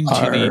 going into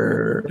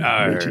Arr.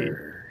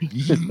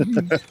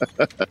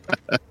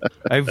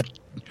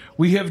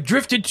 We have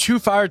drifted too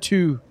far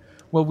to...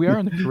 Well, we are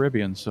in the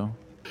Caribbean, so...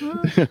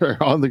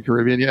 On the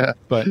Caribbean, yeah.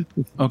 But,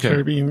 okay.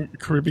 Caribbean,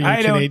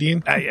 I don't-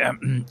 Canadian. I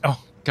am...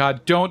 Oh,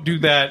 God, don't do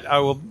that. I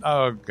will...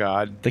 Oh,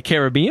 God. The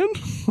Caribbean?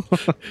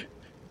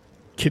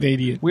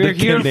 Canadian. We're The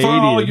here for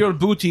all Canadian. your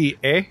booty,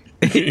 eh?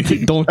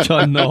 Don't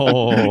you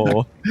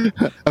know?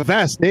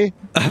 Avast, eh?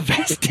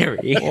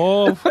 Vastary.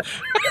 Oh,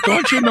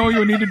 don't you know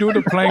you need to do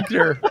the plank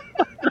there?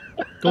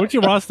 Don't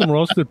you want some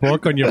roasted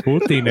pork on your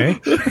poutine, eh?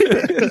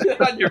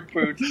 On your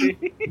booty.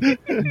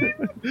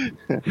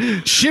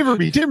 Shiver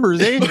me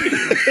timbers, eh?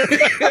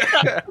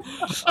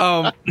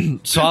 So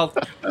I'll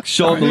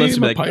show him the I list.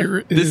 am And a be like,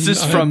 pirate this and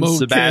is from I'm okay."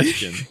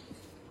 Sebastian.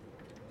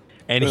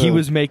 And he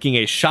was making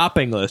a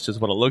shopping list, is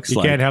what it looks You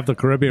like. can't have the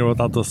Caribbean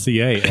without the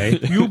CA, eh?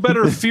 You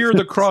better fear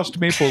the crossed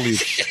maple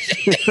leaf.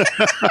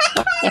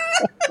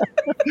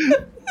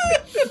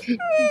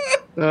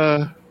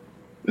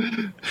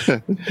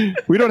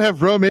 We don't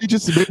have rum,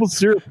 just maple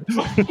syrup.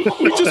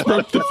 We just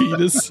broke the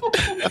fetus.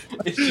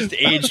 It's just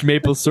aged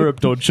maple syrup,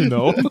 don't you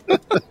know?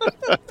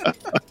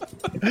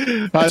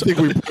 I think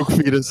we broke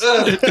fetus.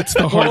 It's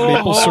the hard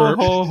maple syrup.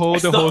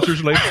 The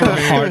hoser's late for The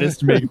me.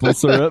 hardest maple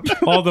syrup.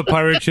 All the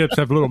pirate ships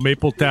have little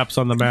maple taps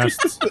on the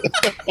masts.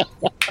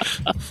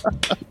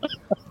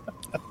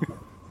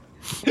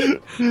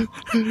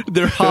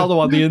 They're hollow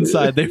on the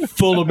inside. They're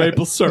full of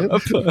maple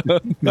syrup.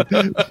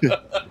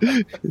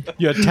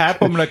 You tap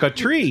them like a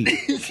tree.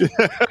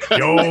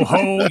 Yo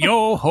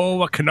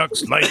ho, a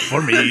Canucks light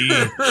for me.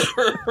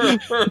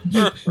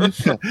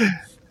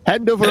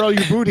 Hand over all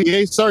your booty,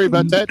 eh? Sorry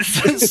about that.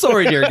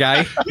 Sorry, dear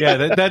guy.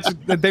 Yeah, that's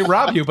they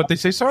rob you, but they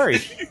say sorry.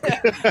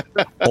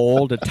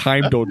 All the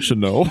time, don't you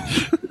know?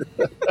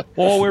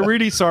 Oh, we're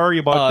really sorry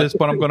about this,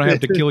 but I'm going to have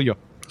to kill you.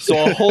 So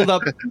I'll hold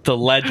up the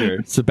ledger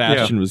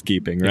Sebastian was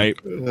keeping, right?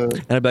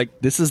 And I'd be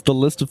like, this is the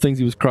list of things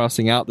he was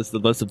crossing out. This is the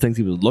list of things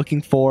he was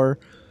looking for.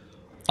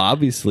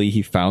 Obviously,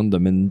 he found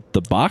them in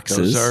the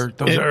boxes.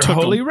 Those are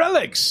holy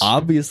relics.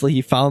 Obviously,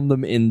 he found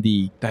them in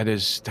the... That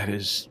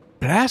is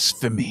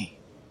blasphemy.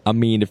 I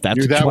mean, if that's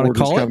Knew what that you want word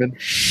to was call coming.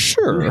 it,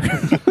 sure.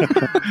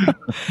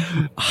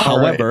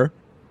 However,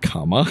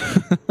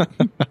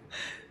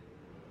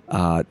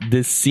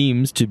 this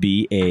seems to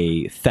be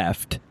a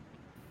theft,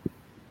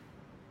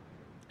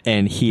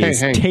 and he has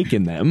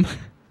taken them.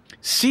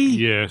 See?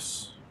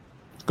 Yes.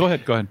 Go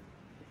ahead.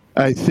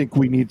 I think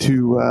we need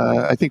to.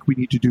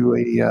 Do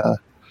a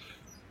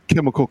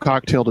chemical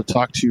cocktail to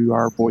talk to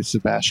our boy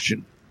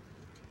Sebastian.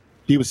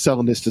 He was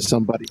selling this to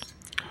somebody.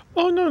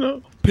 Oh,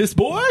 no. Piss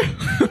boy?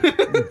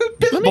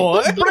 Piss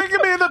boy? Bring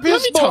him in the Let me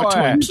piss talk to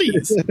boy. him,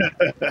 please.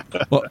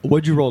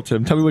 What'd you roll,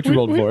 Tim? Tell me what you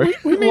rolled for.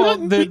 We may Well,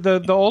 not-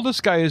 the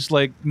oldest guy is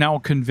like now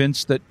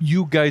convinced that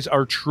you guys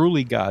are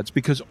truly gods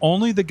because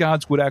only the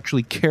gods would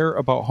actually care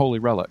about holy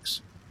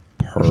relics.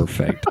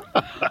 Perfect.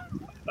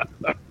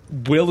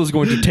 Will is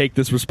going to take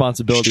this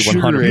responsibility Sure,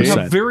 100%. You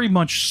have very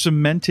much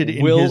cemented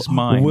in his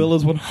mind. Will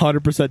is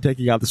 100%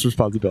 taking out this I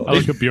responsibility.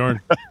 look at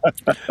Bjorn.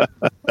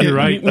 You're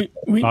right.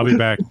 we- I'll be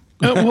back.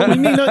 well, we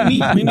may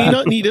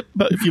not need it,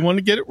 but if you want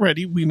to get it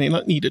ready, we may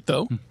not need it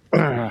though.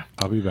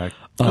 I'll be back.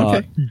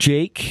 Okay.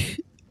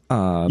 Jake,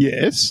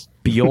 Yes.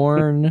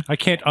 Bjorn, I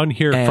can't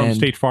unhear from And-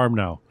 State Farm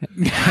now.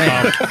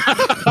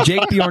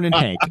 Jake, Bjorn, and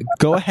Hank,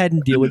 go ahead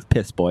and deal with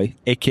Piss Boy,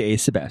 a.k.a.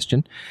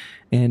 Sebastian.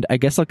 And I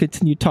guess I'll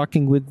continue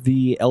talking with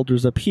the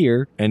elders up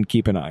here and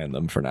keep an eye on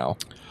them for now.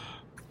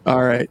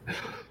 All right.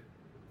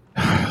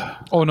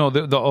 Oh no,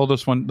 the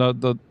oldest one.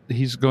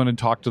 He's going to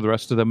talk to the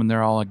rest of them, and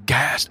they're all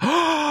aghast.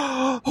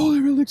 Holy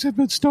relics have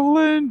been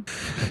stolen.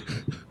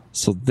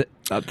 So,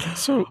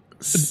 So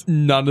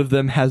none of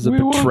them has a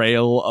We will-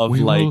 betrayal of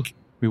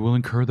we will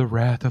incur the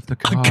wrath of the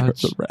incur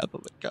gods. the wrath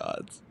of the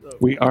gods.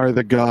 We are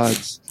the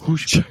gods.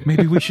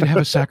 Maybe we should have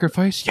a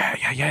sacrifice.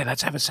 Yeah.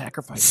 Let's have a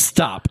sacrifice.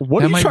 Stop. What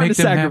That are you might trying to make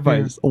them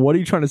sacrifice? What are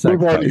you trying to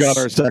We've already sacrifice?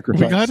 got our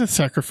sacrifice. we got to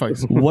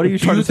sacrifice. What are you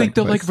Do trying you to think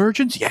they're like sacrifice?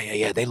 virgins?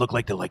 Yeah. They look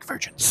like they're like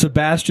virgins.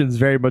 Sebastian's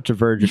very much a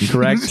virgin,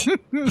 correct?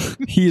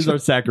 He is our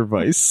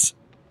sacrifice.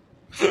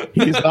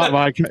 He's not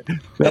my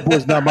that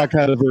boy's not my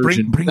kind of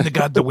virgin. Bring the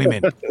god the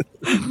women.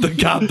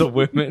 the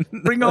women.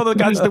 Bring all the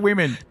gods the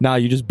women. Nah,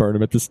 you just burn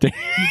them at the stake.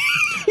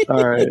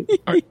 All right.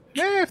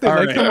 Yeah, if they All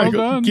like right. them,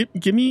 well done.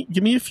 Give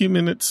me a few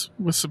minutes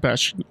with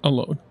Sebastian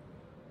alone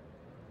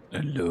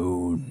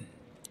Alone.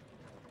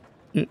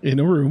 in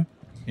a room.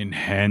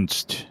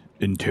 Enhanced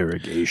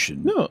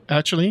interrogation. No,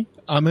 actually,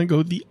 I'm gonna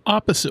go the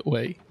opposite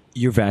way.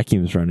 Your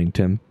vacuum's running,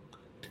 Tim.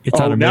 It's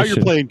on Oh, a now mission.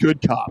 you're playing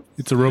good cop.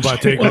 It's a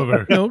robot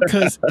takeover. No,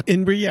 because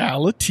in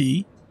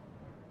reality,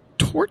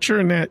 torture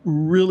and that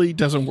really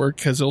doesn't work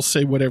because they'll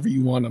say whatever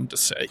you want them to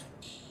say.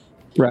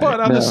 Right. But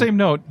on no. the same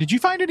note, did you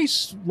find any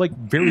like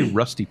very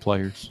rusty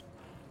players?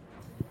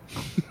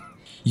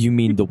 You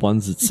mean the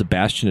ones that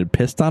Sebastian had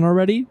pissed on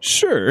already?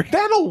 Sure.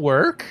 That'll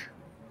work.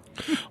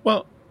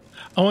 Well,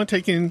 I want to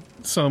take in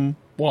some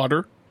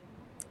water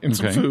and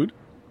some Okay. food.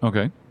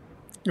 Okay.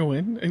 Go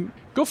in and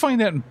Go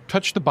find that and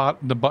touch the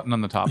button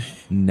on the top.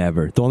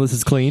 Never. The one that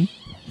is clean?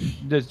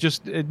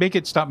 Just make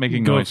it stop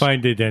making Go noise.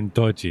 find it and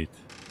dodge it.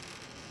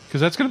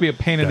 Because that's going to be a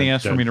pain in the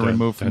ass for me to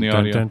remove from the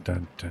audio. Dun,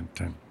 dun, dun,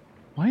 dun.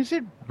 Why is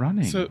it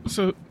running?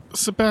 so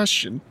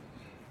Sebastian,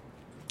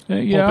 pull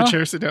up yeah. a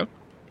chair, sit down.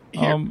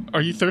 Here,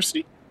 are you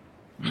thirsty?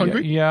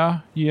 Hungry?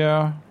 Yeah.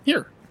 Here.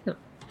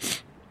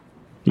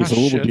 He's Ah, a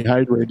little shit.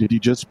 dehydrated. He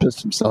just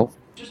pissed himself.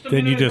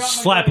 Then you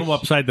just slap him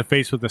upside the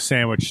face with a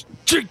sandwich.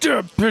 Take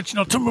that, bitch.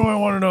 Now tell me what I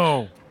want to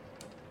know.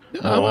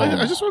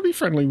 I just want to be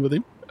friendly with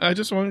him. I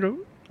just want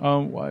to go.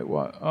 Why?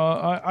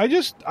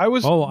 I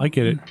was. Oh, I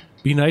get it.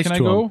 Be nice Can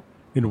to I go? him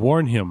and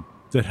warn him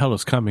that hell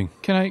is coming.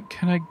 Can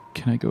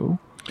I go?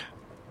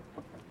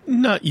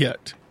 Not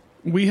yet.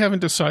 We haven't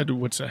decided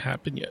what's to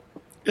happen yet.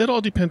 It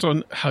all depends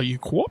on how you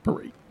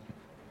cooperate.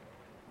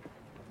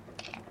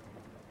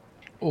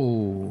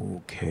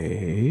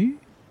 Okay.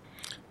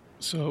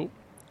 So,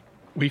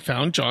 we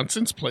found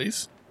Johnson's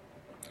place.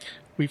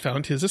 We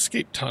found his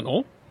escape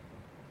tunnel.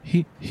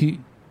 He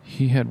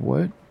had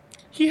what?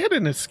 He had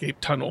an escape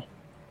tunnel.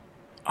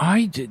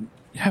 I didn't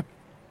have.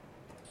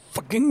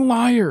 Fucking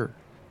liar.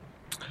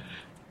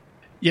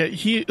 Yeah,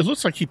 it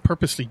looks like he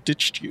purposely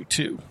ditched you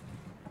too.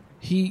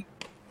 I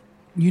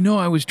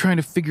was trying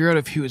to figure out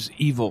if he was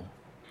evil.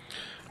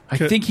 I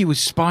Okay. think he was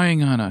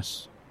spying on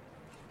us.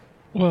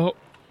 Well,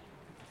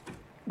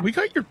 we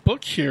got your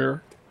book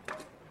here.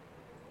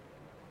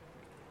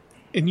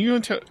 And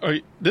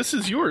this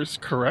is yours,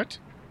 correct?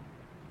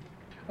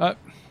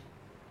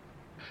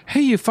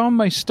 Hey, you found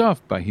my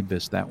stuff. But he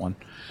missed that one.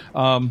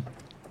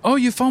 Oh,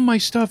 you found my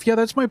stuff. Yeah,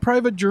 that's my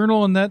private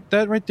journal, and that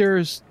right there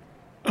is.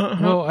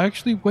 Well,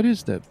 actually, what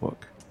is that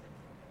book?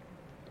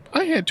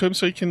 I hand to him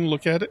so he can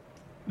look at it.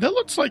 That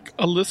looks like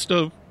a list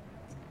of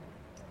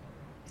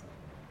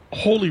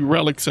holy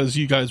relics, as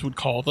you guys would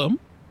call them.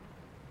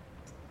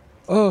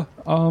 I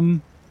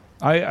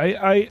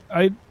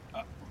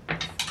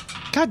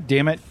God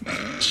damn it.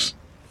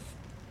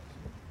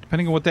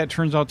 Depending on what that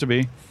turns out to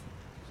be.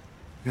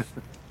 I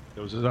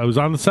was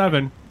on the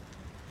 7.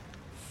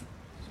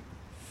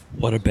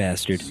 What a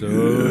bastard.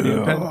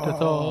 Sodium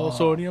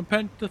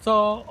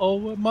pentothal.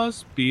 Oh, it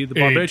must be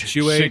the 8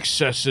 barbiturate.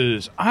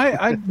 successes.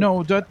 I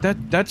know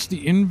that's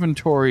the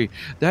inventory.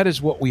 That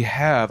is what we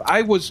have.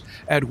 I was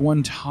at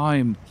one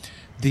time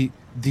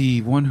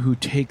the one who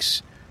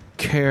takes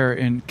care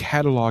in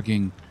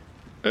cataloging.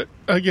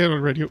 I get it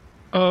on radio.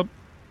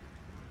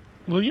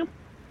 William,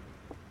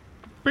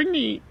 bring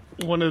me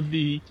one of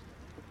the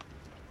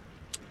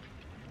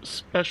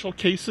special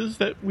cases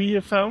that we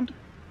have found.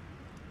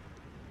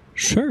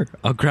 Sure.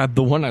 I'll grab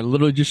the one I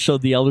literally just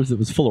showed the elders that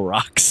was full of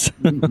rocks.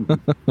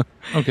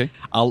 Okay.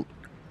 I'll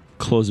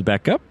close it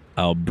back up.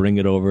 I'll bring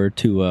it over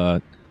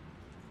to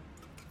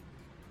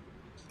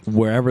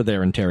wherever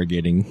they're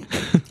interrogating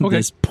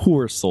this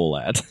poor soul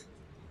at.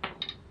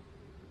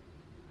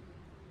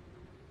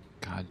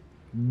 God.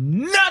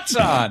 Nuts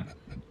on!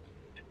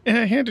 And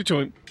I hand it to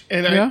him.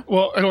 And I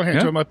don't hand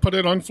it to him. I put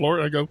it on the floor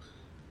and I go,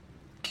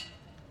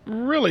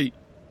 really?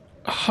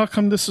 How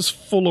come this is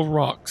full of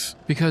rocks?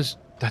 Because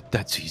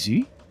that's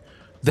easy.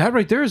 That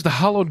right there is the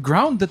hallowed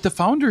ground that the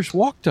founders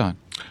walked on.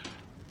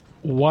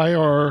 Why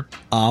are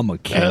I'm a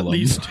kill at him.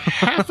 least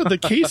half of the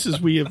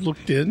cases we have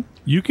looked in?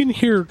 You can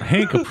hear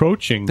Hank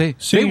approaching, They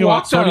singing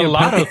walked about on a sodium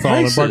lot of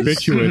pentothal and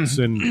places.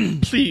 barbiturates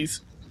and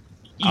Please.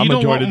 I'm don't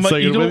enjoying want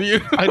singing with you.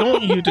 I don't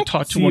want you to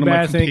talk to one of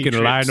my Seabass ain't gonna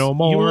lie compatriots. no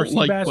more. You won't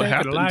like Seabass what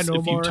ain't gonna lie happens no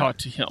if you more. talk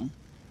to him.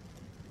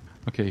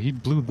 Okay, he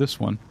blew this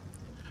one.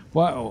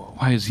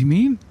 Why is he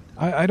mean?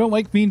 I don't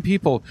like mean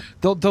people.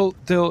 All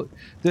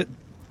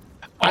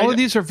of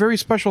these are very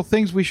special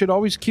things. We should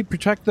always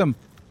protect them.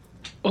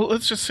 Well,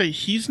 let's just say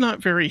he's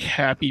not very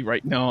happy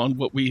right now on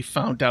what we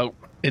found out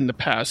in the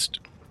past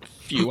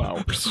few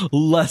hours.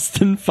 Less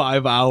than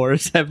 5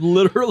 hours have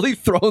literally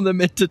thrown them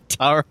into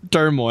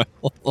turmoil.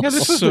 Yeah,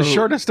 this is the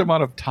shortest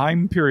amount of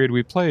time period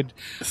we played.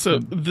 So,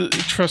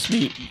 trust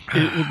me,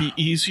 it would be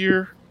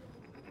easier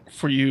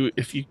for you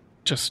if you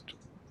just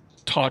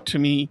talk to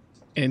me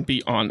and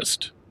be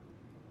honest.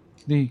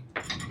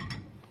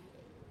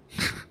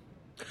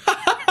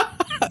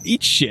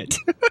 Eat shit.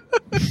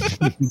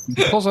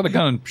 Pulls out a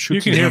gun and You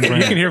shoots can him. hear.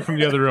 You can hear from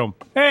the other room.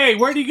 Hey,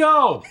 where'd he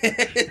go?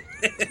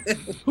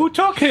 Who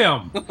took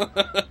him?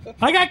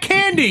 I got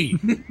candy.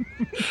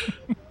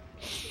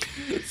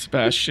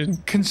 Sebastian.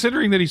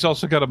 Considering that he's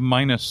also got a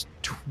minus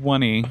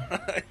 20,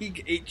 He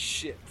ate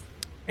shit.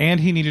 and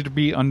he needed to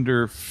be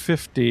under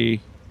 50,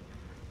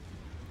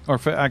 or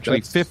actually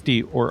That's-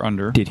 50 or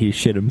under. Did he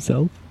shit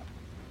himself?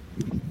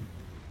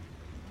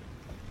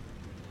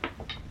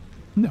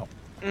 No.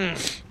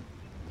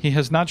 He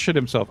has not shit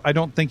himself. I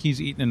don't think he's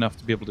eaten enough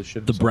to be able to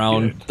shit The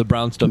himself.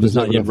 brown stuff There's is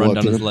not not yet enough run left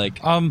down in his him. leg.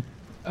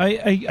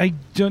 I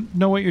don't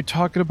know what you're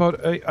talking about.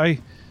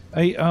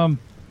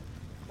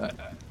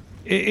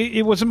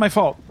 It wasn't my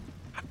fault.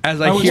 As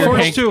I I was hear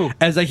forced Hank, to.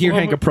 as I hear Well,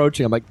 Hank what-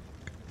 approaching, I'm like,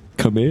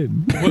 "Come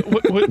in."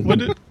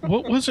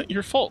 What wasn't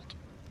your fault?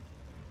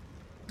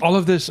 All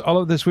of this.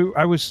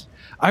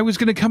 I was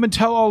going to come and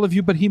tell all of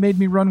you, but he made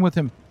me run with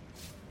him.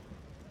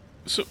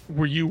 So,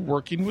 were you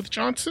working with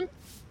Johnson?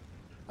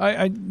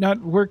 I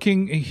not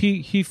working.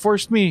 He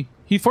forced me.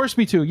 He forced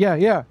me to. Yeah.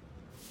 Yeah,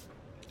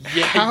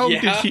 How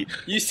did he-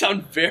 You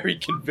sound very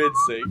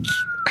convincing.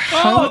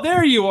 Oh,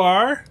 there you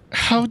are.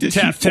 How did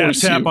Tap, he tap,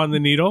 force tap you? on the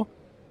needle.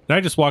 And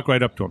I just walk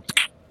right up to him.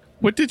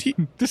 What did he?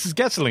 This is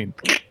gasoline.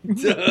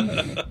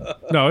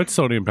 No, it's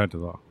sodium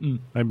pentothal.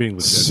 I'm being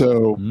legit.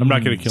 So, I'm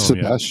not going to kill him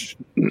yet.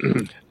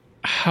 Sebastian,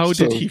 How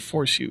did So- he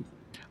force you?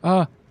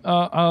 Hold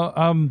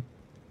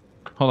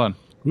on.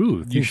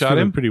 Ooh, things shot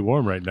feeling him? pretty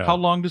warm right now. How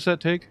long does that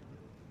take?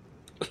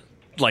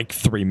 Like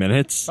 3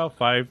 minutes. About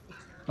 5.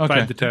 Okay.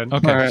 5 to 10.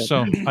 Okay, All right.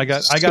 so I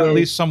got So- at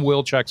least some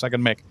will checks I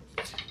can make.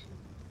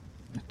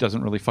 It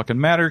doesn't really fucking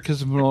matter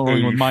because I'm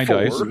rolling with my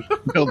dice.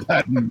 build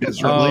that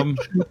miserably.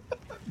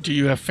 Do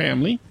you have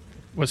family?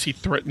 Was he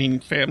threatening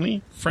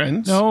family,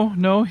 friends?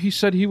 No. He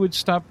said he would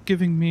stop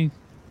giving me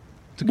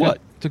the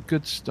What?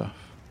 good stuff.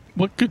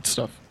 What good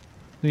stuff?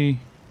 I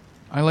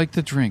like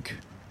to drink,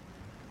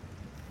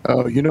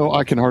 Oh,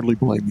 I can hardly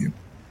blame you.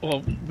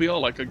 Well, we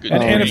all like a good.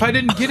 and drink. if I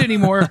didn't get any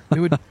more, it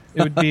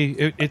would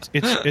be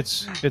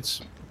it's.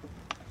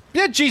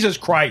 Yeah, Jesus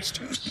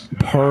Christ!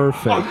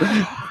 Perfect.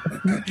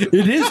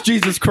 It is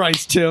Jesus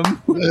Christ, Tim.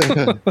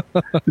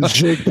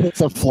 Jake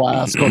puts a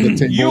flask on the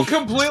table.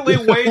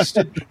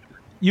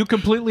 You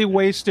completely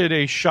wasted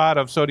a shot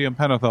of sodium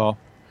pentothal.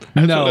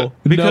 No,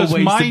 Because no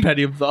wasted my-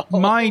 penny of the.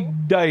 My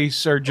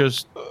dice are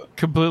just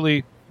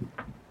completely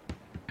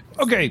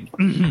okay.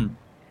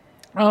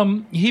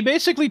 He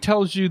basically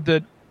tells you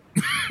that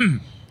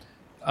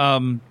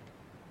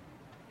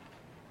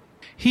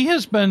he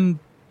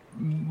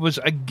was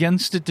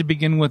against it to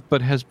begin with,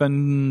 but has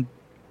been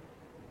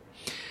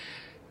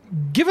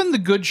given the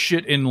good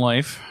shit in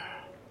life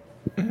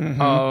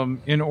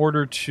in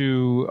order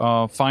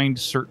to find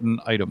certain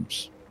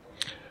items.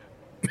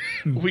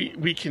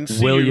 we can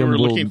see William you were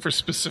will- looking for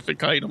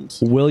specific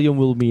items. William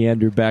will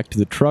meander back to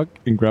the truck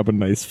and grab a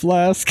nice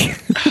flask.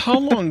 How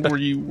long were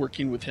you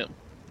working with him?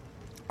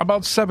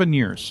 About 7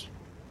 years.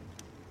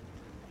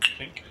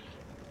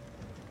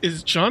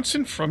 Is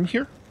Johnson from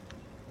here?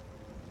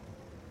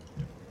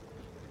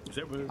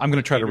 I'm going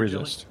to try to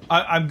resist.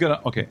 I'm going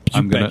to. Okay.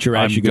 You bet your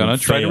ass you're gonna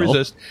try to fail.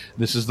 resist.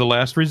 This is the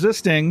last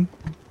resisting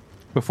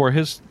before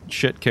his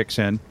shit kicks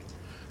in.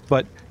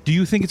 But do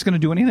you think it's going to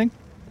do anything?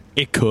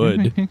 It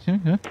could.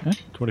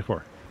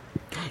 24.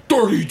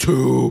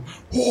 32.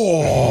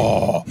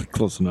 Oh,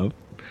 close enough.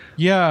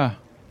 Yeah.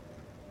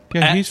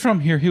 Yeah, Add- he's from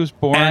here. He was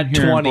born Add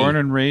here, 20. born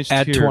and raised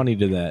Add here. 20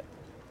 to that.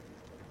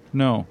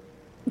 No.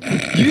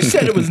 You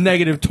said it was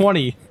negative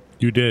 20.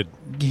 You did.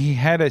 He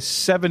had a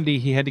 70.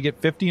 He had to get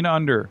 50 and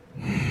under.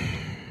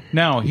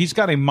 Now, he's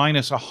got a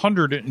minus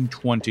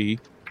 120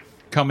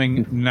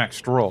 coming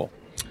next roll.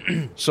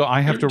 So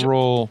I have to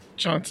roll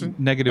Johnson?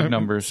 negative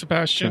numbers.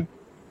 Sebastian?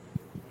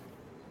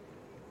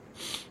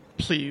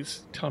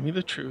 Please tell me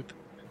the truth.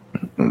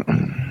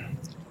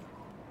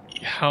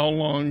 How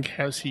long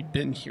has he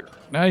been here?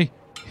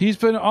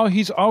 He's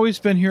always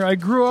been here. I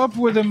grew up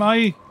with him.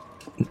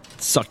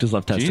 Sucked his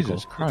left testicle.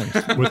 Jesus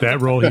Christ. With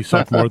that roll, he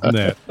sucked more than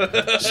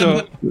that.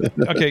 So,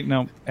 okay,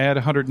 now add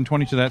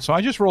 120 to that. So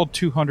I just rolled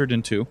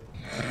 202.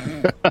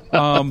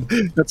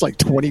 That's like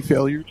 20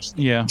 failures.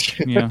 Yeah.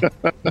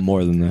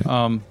 More than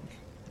that.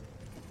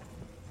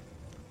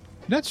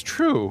 That's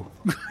true.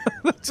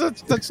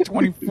 that's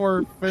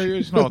 24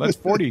 failures. No, that's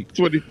 40.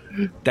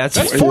 That's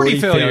 40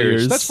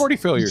 failures. That's 40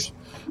 failures.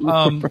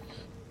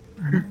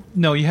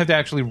 No, you have to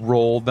actually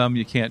roll them.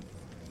 You can't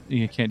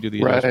do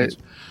the Right.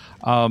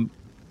 adjustments.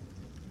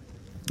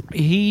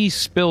 He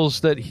spills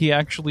that he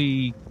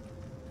actually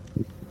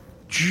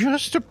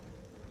just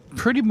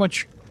pretty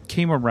much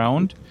came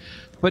around,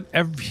 but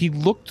he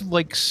looked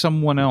like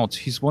someone else.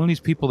 He's one of these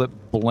people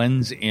that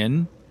blends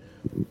in.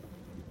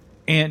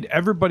 And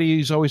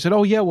everybody's always said,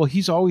 "Oh yeah, well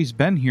he's always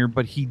been here,"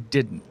 but he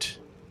didn't.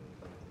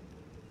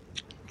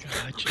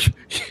 Gotcha.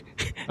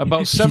 About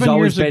He's 7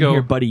 always years been ago,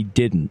 here, but he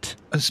didn't.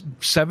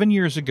 7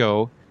 years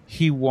ago,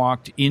 he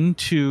walked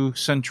into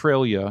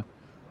Centralia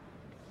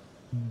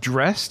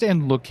dressed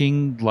and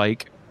looking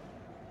like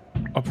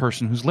a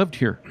person who's lived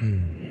here.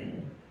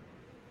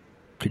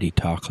 Did he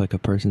talk like a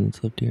person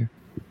that's lived here?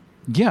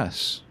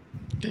 Yes.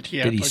 Did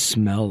he? Did he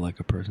smell like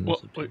a person?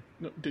 Well, wait,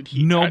 no, did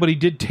he? No, act, but he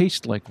did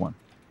taste like one.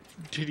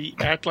 Did he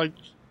act like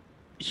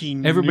he?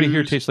 Everybody knew,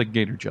 here tastes like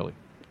gator jelly.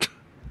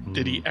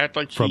 Did he act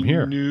like From he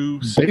here. knew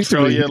Basically,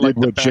 Centralia he like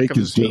did the what back Jake of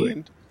is his doing.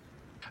 hand?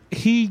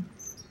 He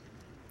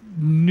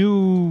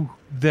knew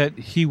that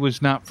he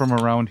was not from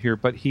around here,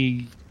 but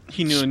he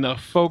Knew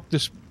enough. spoke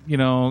this,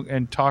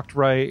 and talked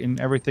right and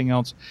everything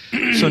else.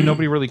 So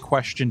nobody really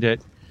questioned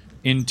it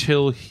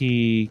until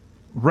he,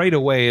 right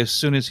away, as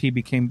soon as he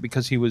became,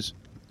 because he was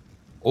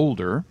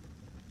older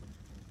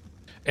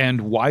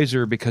and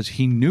wiser, because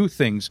he knew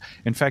things.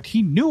 In fact,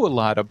 he knew a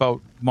lot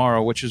about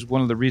Morrow, which is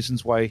one of the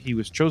reasons why he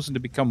was chosen to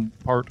become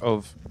part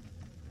of.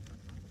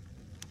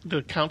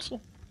 The council.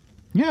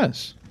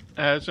 Yes.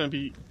 I was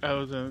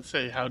gonna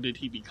say, how did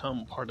he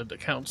become part of the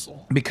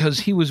council? Because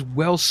he was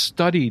well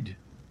studied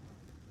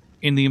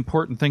in the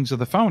important things of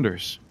the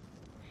founders.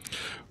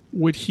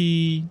 Would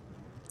he?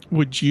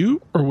 Would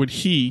you? Or would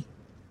he?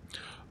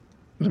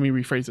 Let me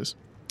rephrase this.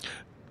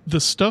 The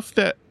stuff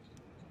that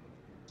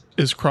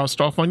is crossed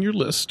off on your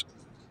list,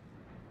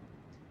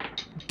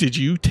 did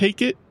you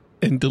take it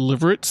and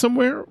deliver it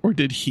somewhere, or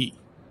did he?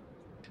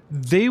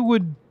 They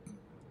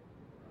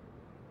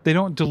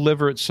don't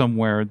deliver it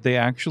somewhere. They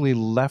actually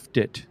left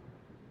it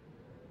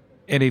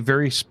at a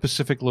very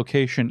specific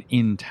location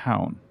in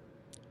town.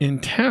 In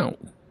town?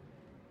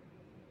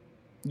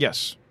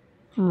 Yes.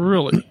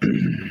 Really?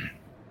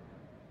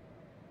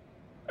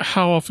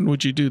 How often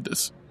would you do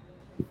this?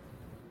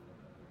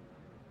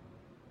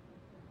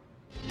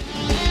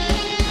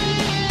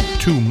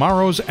 To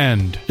Morrow's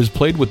End is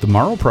played with the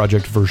Morrow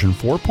Project version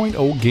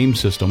 4.0 game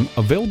system,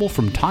 available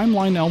from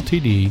Timeline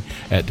Ltd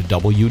at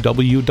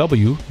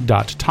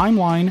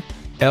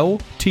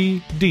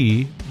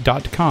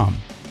www.timelineltd.com.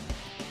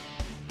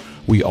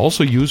 We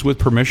also use with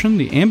permission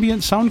the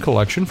ambient sound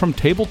collection from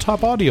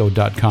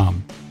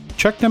tabletopaudio.com.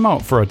 Check them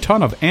out for a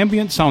ton of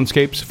ambient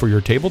soundscapes for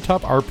your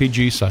tabletop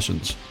RPG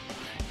sessions.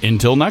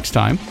 Until next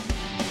time,